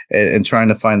 So, and trying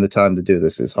to find the time to do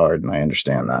this is hard, and I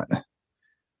understand that.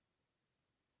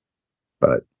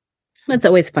 But it's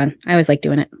always fun. I always like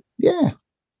doing it. Yeah.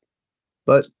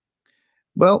 But,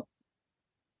 well,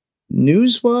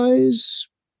 news-wise,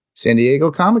 San Diego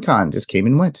Comic-Con just came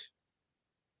and went.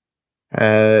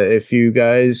 If you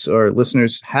guys or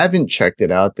listeners haven't checked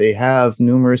it out, they have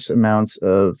numerous amounts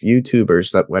of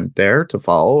YouTubers that went there to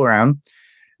follow around,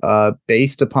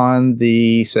 based upon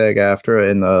the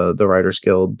SAG-AFTRA and the Writers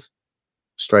Guild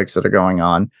strikes that are going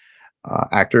on.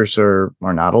 Actors are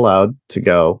not allowed to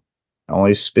go.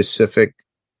 Only specific,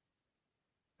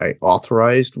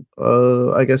 authorized,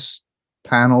 I guess,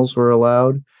 panels were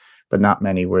allowed, but not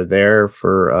many were there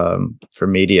for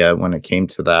media when it came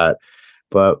to that.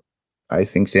 But I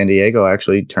think San Diego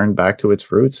actually turned back to its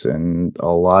roots, and a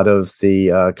lot of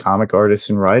the comic artists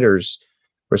and writers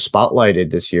were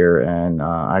spotlighted this year, and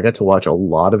I got to watch a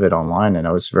lot of it online, and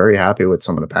I was very happy with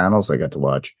some of the panels I got to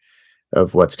watch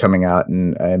of what's coming out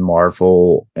in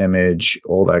Marvel, Image,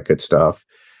 all that good stuff.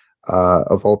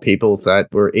 Of all people that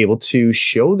were able to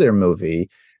show their movie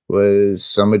was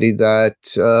somebody that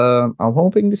I'm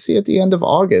hoping to see at the end of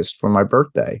August for my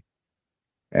birthday,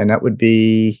 and that would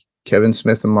be Kevin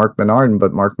Smith and Mark Menardin.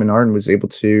 But Mark Menardin was able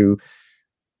to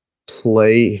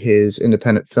play his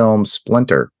independent film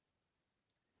Splinter.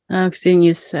 Oh, because he didn't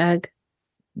use SAG.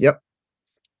 Yep.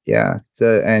 Yeah.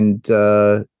 And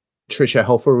Tricia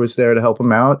Helfer was there to help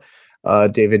him out.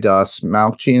 David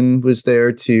Malchian was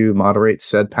there to moderate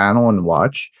said panel and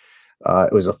watch.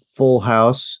 It was a full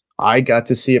house. I got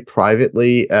to see it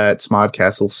privately at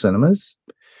Smodcastle Cinemas.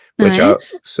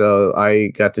 Nice. So I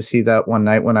got to see that one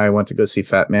night when I went to go see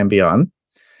Fat Man Beyond.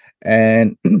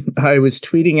 And I was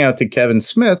tweeting out to Kevin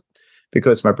Smith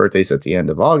because my birthday's at the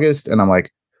end of August. And I'm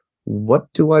like,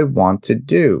 what do I want to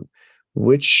do?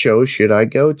 Which show should I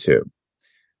go to?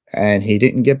 And he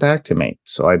didn't get back to me.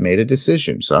 So I made a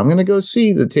decision. So I'm going to go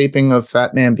see the taping of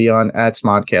Fat Man Beyond at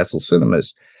Smodcastle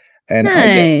Cinemas. And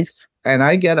nice.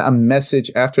 I get a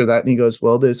message after that. And he goes,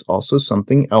 well, there's also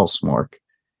something else, Mark,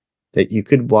 that you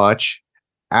could watch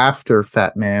after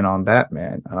Fat Man on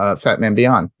Batman. Fat Man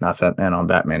Beyond, not Fat Man on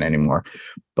Batman anymore.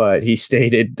 But he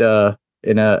stated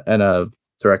in a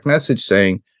direct message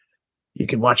saying, you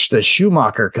can watch the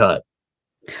Schumacher cut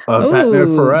of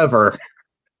Batman Forever.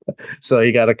 So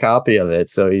he got a copy of it.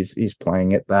 So he's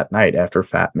playing it that night after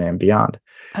Fat Man Beyond.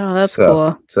 Oh, that's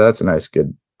cool. So that's a nice,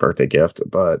 good birthday gift.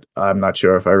 But I'm not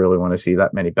sure if I really want to see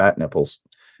that many bat nipples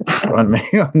on me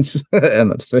in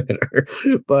the theater.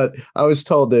 But I was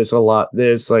told there's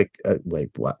like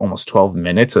almost 12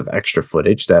 minutes of extra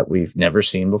footage that we've never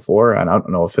seen before. And I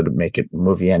don't know if it'd make it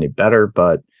movie any better,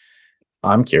 but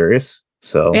I'm curious.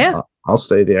 So yeah. I'll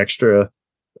stay the extra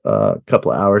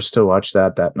couple of hours to watch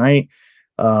that night.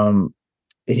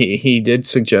 He did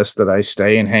suggest that I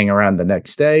stay and hang around the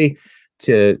next day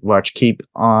to watch Keep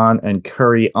On and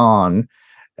Curry On.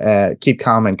 Keep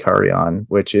Calm and Curry On,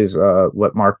 which is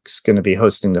what Mark's going to be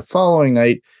hosting the following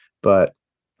night. But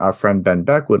our friend Ben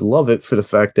Beck would love it for the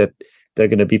fact that they're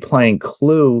going to be playing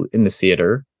Clue in the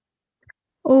theater.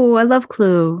 Oh, I love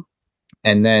Clue.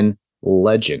 And then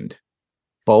Legend,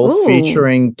 both Ooh.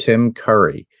 featuring Tim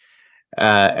Curry.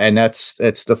 And it's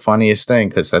the funniest thing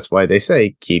because that's why they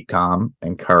say keep calm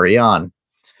and curry on.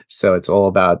 So it's all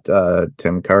about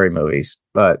Tim Curry movies,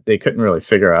 but they couldn't really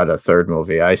figure out a third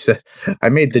movie. I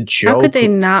made the joke. How could they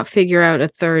not figure out a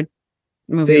third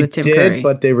movie with Tim Curry?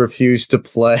 But they refused to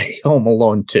play Home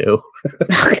Alone 2.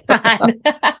 Oh, God.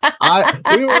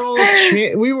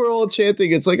 We were all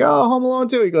chanting. It's like, oh, Home Alone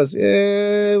 2. He goes,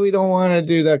 yeah, we don't want to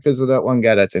do that because of that one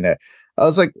guy that's in it. I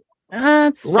was like,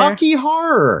 that's Rocky fair.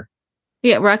 Horror.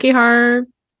 Yeah, Rocky Horror.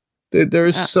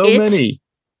 There's so many.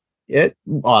 That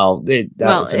was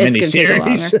a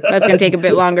miniseries. That's going to take a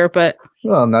bit longer, but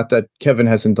well, not that Kevin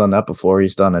hasn't done that before.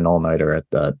 He's done an all-nighter at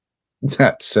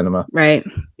that cinema, right?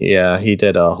 Yeah, he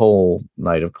did a whole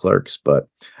night of Clerks, but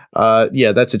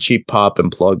that's a cheap pop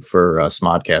and plug for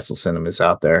Smodcastle Cinemas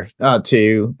out there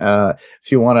too.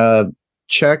 If you want to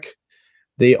check,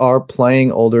 they are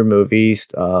playing older movies.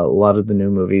 A lot of the new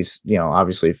movies,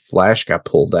 obviously Flash got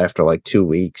pulled after like 2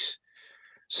 weeks,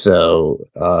 so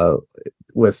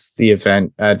with the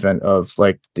advent of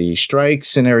like the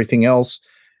strikes and everything else,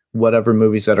 whatever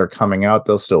movies that are coming out,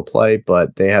 they'll still play,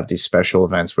 but they have these special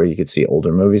events where you could see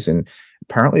older movies. And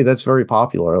apparently that's very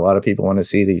popular. A lot of people want to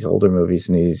see these older movies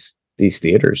in these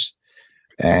theaters.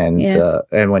 And,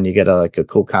 and when you get a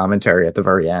cool commentary at the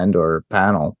very end or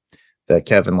panel that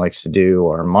Kevin likes to do,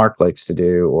 or Mark likes to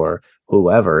do, or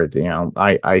whoever,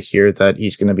 I hear that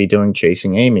he's going to be doing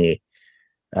Chasing Amy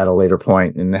at a later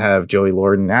point and have Joey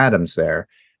Lord and Adams there.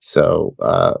 So,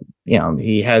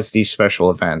 he has these special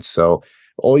events. So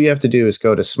all you have to do is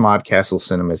go to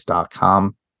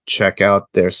smodcastlecinemas.com, check out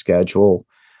their schedule.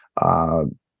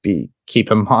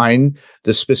 Keep in mind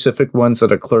the specific ones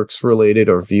that are Clerks related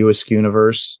or View Askew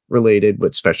Universe related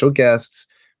with special guests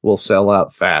will sell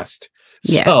out fast.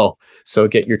 Yeah. So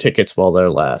get your tickets while they're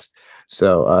last.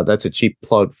 So that's a cheap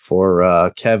plug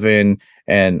for Kevin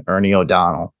and Ernie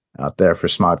O'Donnell out there for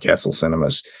Smodcastle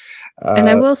Cinemas. And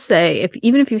I will say,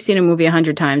 even if you've seen a movie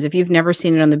 100 times, if you've never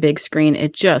seen it on the big screen,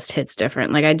 it just hits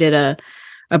different. Like I did a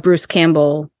Bruce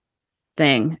Campbell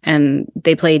thing, and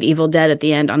they played Evil Dead at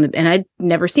the end and I'd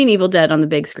never seen Evil Dead on the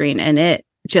big screen, and it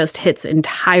just hits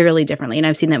entirely differently. And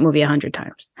I've seen that movie 100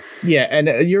 times. Yeah, and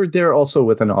you're there also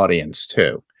with an audience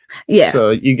too. Yeah,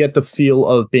 so you get the feel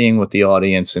of being with the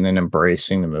audience and then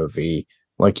embracing the movie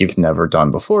like you've never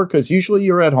done before. Because usually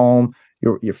you're at home,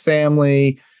 your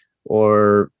family,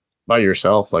 or by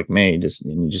yourself like me,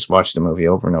 you just watch the movie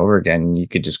over and over again, and you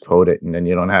could just quote it, and then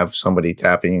you don't have somebody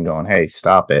tapping and going, hey,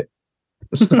 stop it.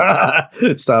 Stop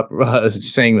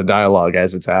saying the dialogue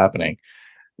as it's happening.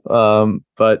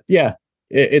 But yeah,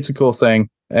 it's a cool thing,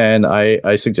 and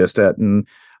I suggest that. And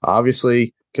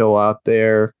obviously go out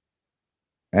there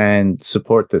and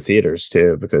support the theaters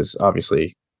too, because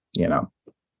obviously,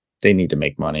 they need to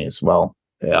make money as well.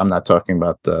 I'm not talking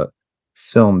about the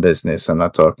film business. I'm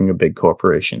not talking of big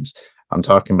corporations. I'm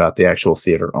talking about the actual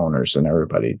theater owners and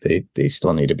everybody. They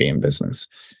still need to be in business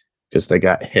because they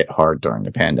got hit hard during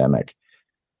the pandemic.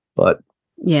 But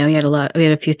yeah, we had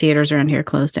a few theaters around here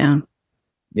closed down.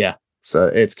 Yeah, so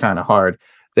it's kind of hard.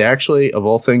 They actually, of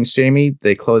all things, Jayme,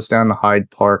 they closed down the Hyde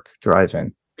Park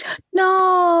Drive-In.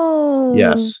 No.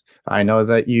 Yes, I know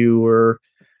that you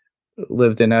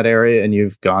lived in that area and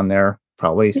you've gone there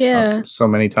probably so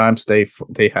many times. They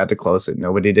had to close it.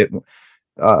 Nobody did.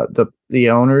 The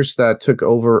owners that took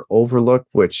over Overlook,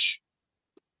 which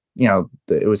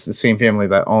it was the same family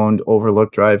that owned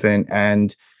Overlook Drive-In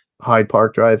and Hyde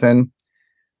Park Drive-In.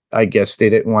 I guess they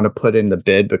didn't want to put in the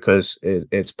bid because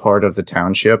it's part of the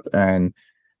township, and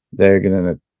they're going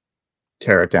to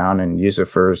tear it down and use it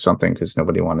for something because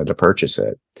nobody wanted to purchase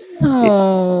it.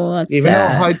 Oh, that's even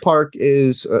sad. though Hyde Park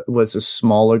was a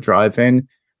smaller drive-in,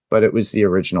 but it was the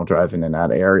original drive-in in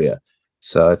that area.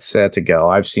 So it's sad to go.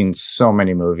 I've seen so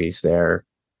many movies there,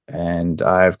 and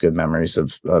I have good memories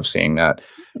of seeing that.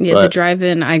 Yeah, the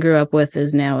drive-in I grew up with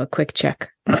is now a Quick Check.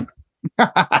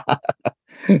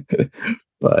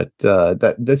 But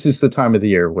this is the time of the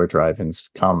year where drive-ins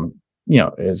come.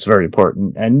 It's very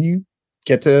important, and you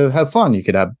get to have fun. You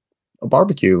could have a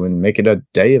barbecue and make it a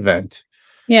day event.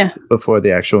 Yeah, before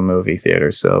the actual movie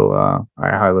theater. So I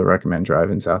highly recommend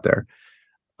drive-ins out there.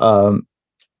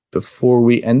 Before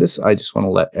we end this, I just want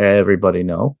to let everybody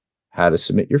know how to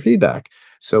submit your feedback.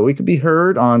 So we could be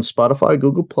heard on Spotify,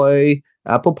 Google Play,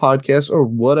 Apple Podcasts, or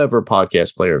whatever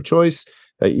podcast player of choice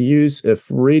that you use. If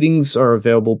ratings are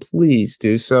available, please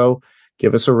do so.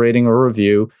 Give us a rating or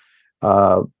review.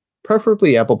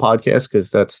 preferably Apple Podcasts,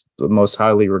 because that's the most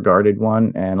highly regarded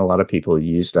one, and a lot of people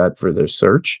use that for their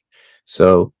search.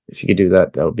 So if you could do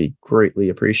that, that would be greatly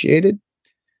appreciated.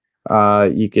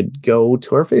 You could go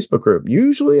to our Facebook group.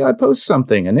 Usually I post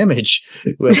something, an image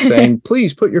with saying,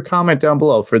 please put your comment down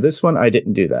below. For this one, I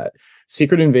didn't do that.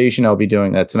 Secret Invasion, I'll be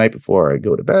doing that tonight before I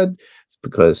go to bed,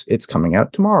 because it's coming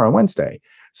out tomorrow, Wednesday.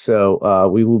 So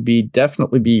we will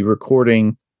definitely be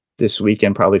recording this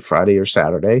weekend, probably Friday or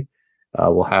Saturday.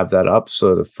 We'll have that up.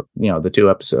 So the 2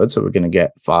 episodes. So we're going to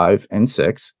get 5 and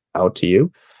 6 out to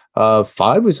you.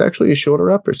 5 was actually a shorter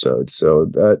episode, so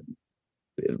that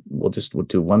we'll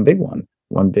do one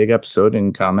big episode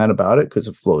and comment about it, because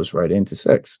it flows right into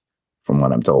 6, from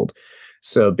what I'm told.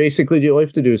 So basically, all you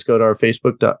have to do is go to our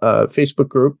Facebook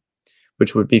group,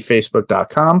 which would be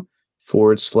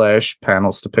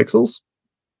facebook.com/panels to pixels.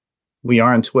 We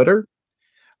are on Twitter.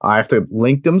 I have to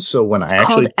link them, so when it's I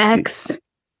actually called X.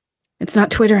 It's not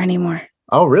Twitter anymore.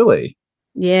 Oh, really?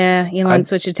 Yeah, Elon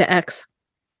switched it to X.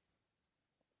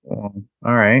 Well,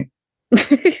 all right.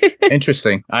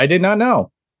 Interesting. I did not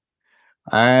know.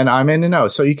 And I'm in the know.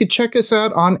 So you could check us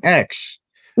out on X.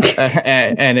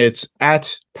 And it's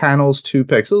at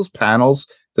panels2pixels. Panels,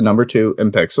 the number 2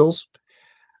 and pixels.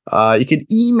 You could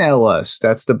email us.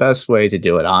 That's the best way to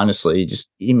do it, honestly. You just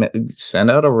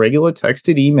send out a regular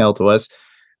texted email to us.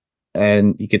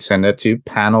 And you could send that to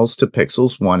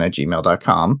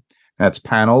panels2pixels1@gmail.com. That's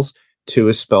panels, 2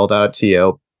 is spelled out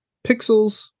T-O,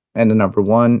 pixels, and the number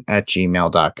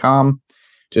 1@gmail.com.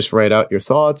 Just write out your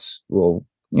thoughts. We'll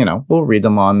read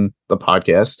them on the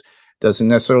podcast. Doesn't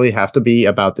necessarily have to be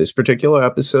about this particular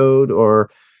episode or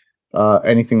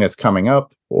anything that's coming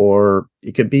up, or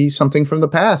it could be something from the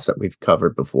past that we've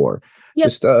covered before. Yep.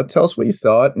 Just tell us what you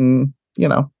thought, and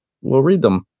we'll read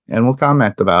them and we'll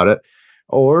comment about it.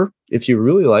 Or if you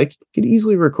really like, you can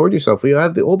easily record yourself. We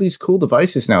have all these cool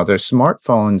devices now. There's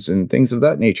smartphones and things of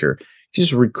that nature. You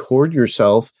just record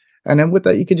yourself, and then with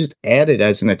that, you could just add it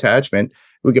as an attachment.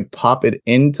 We could pop it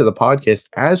into the podcast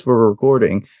as we're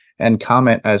recording and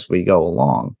comment as we go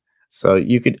along. So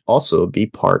you could also be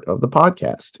part of the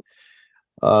podcast.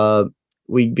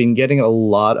 We've been getting a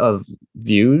lot of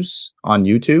views on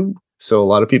YouTube, so a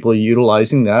lot of people are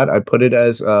utilizing that. I put it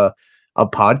as a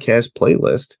podcast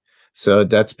playlist. So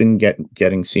that's been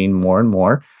getting seen more and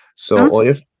more. So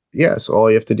awesome. all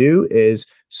you have to do is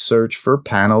search for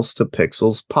Panels to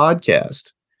Pixels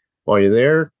podcast. While you're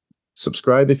there,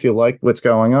 subscribe if you like what's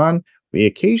going on. We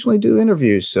occasionally do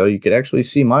interviews, so you could actually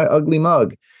see my ugly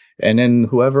mug and then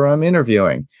whoever I'm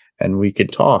interviewing, and we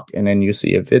could talk, and then you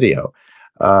see a video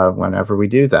whenever we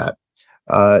do that.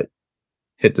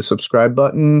 Hit the subscribe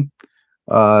button.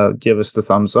 Give us the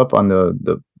thumbs up on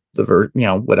the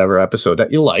whatever episode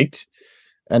that you liked,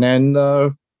 and then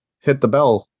hit the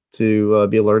bell to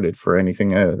be alerted for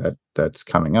anything that's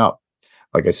coming up.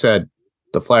 Like I said,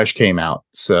 The Flash came out,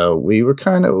 so we were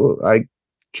I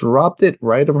dropped it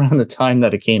right around the time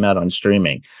that it came out on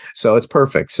streaming, so it's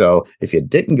perfect. So if you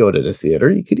didn't go to the theater,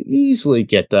 you could easily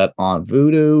get that on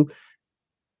Vudu.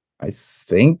 I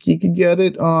think you could get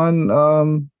it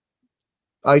on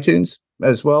iTunes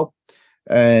as well.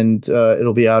 And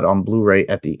it'll be out on Blu-ray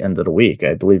at the end of the week.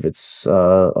 I believe it's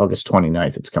August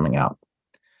 29th it's coming out.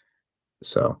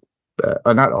 So,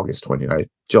 not August 29th,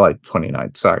 July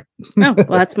 29th, sorry. Oh,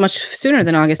 well, that's much sooner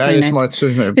than August 29th. That is much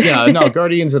sooner. Yeah, no,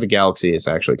 Guardians of the Galaxy is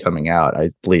actually coming out, I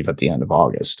believe, at the end of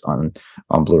August on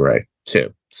Blu-ray,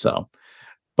 too. So,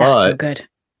 that's so good.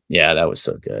 Yeah, that was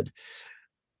so good.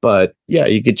 But, yeah,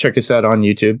 you could check us out on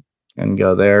YouTube and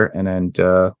go there and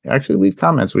actually leave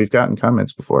comments. We've gotten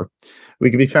comments before.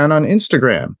 We can be found on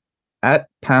Instagram at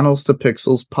Panels to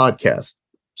Pixels Podcast,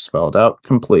 spelled out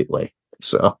completely.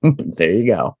 So there you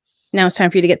go. Now it's time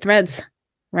for you to get Threads.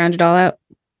 Round it all out.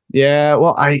 Yeah,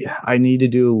 well, I need to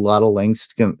do a lot of links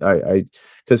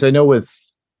because I know with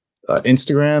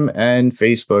Instagram and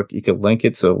Facebook you can link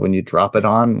it, so when you drop it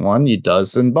on one, it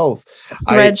does in both.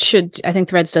 I think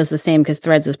Threads does the same, because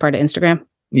Threads is part of Instagram.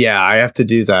 Yeah, I have to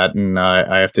do that, and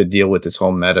I have to deal with this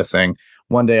whole meta thing.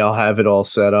 One day I'll have it all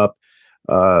set up.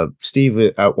 Steve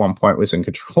at one point was in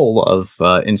control of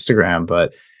Instagram,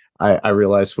 but I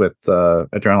realized with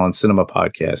Adrenaline Cinema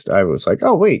Podcast, I was like,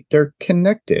 oh, wait, they're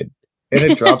connected. And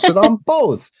it drops it on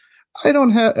both.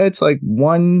 It's like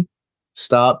one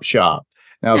stop shop.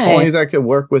 Now, if only that could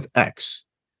work with X,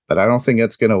 but I don't think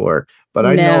that's going to work. But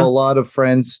I know a lot of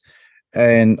friends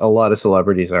and a lot of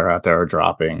celebrities are out there are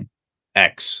dropping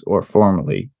X, or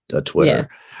formerly Twitter.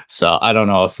 Yeah. So I don't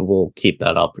know if we'll keep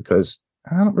that up, because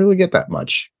I don't really get that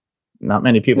much. Not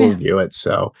many people view it,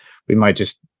 so we might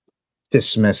just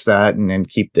dismiss that and then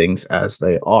keep things as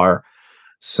they are.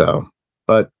 So,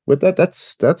 but with that,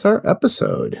 that's our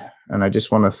episode. And I just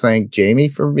want to thank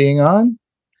Jayme for being on.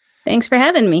 Thanks for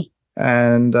having me.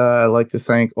 And I'd like to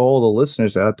thank all the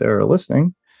listeners out there who are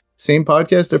listening. Same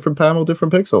podcast, different panel,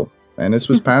 different pixel. And this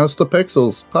was Panels to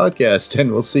Pixels podcast,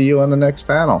 and we'll see you on the next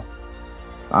panel.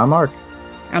 I'm Mark.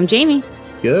 I'm Jayme.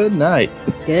 Good night.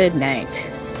 Good night.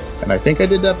 And I think I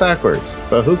did that backwards,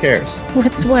 but who cares?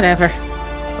 Whatever.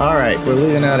 All right, we're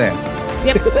leaving that in.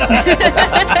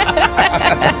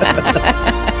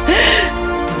 Yep.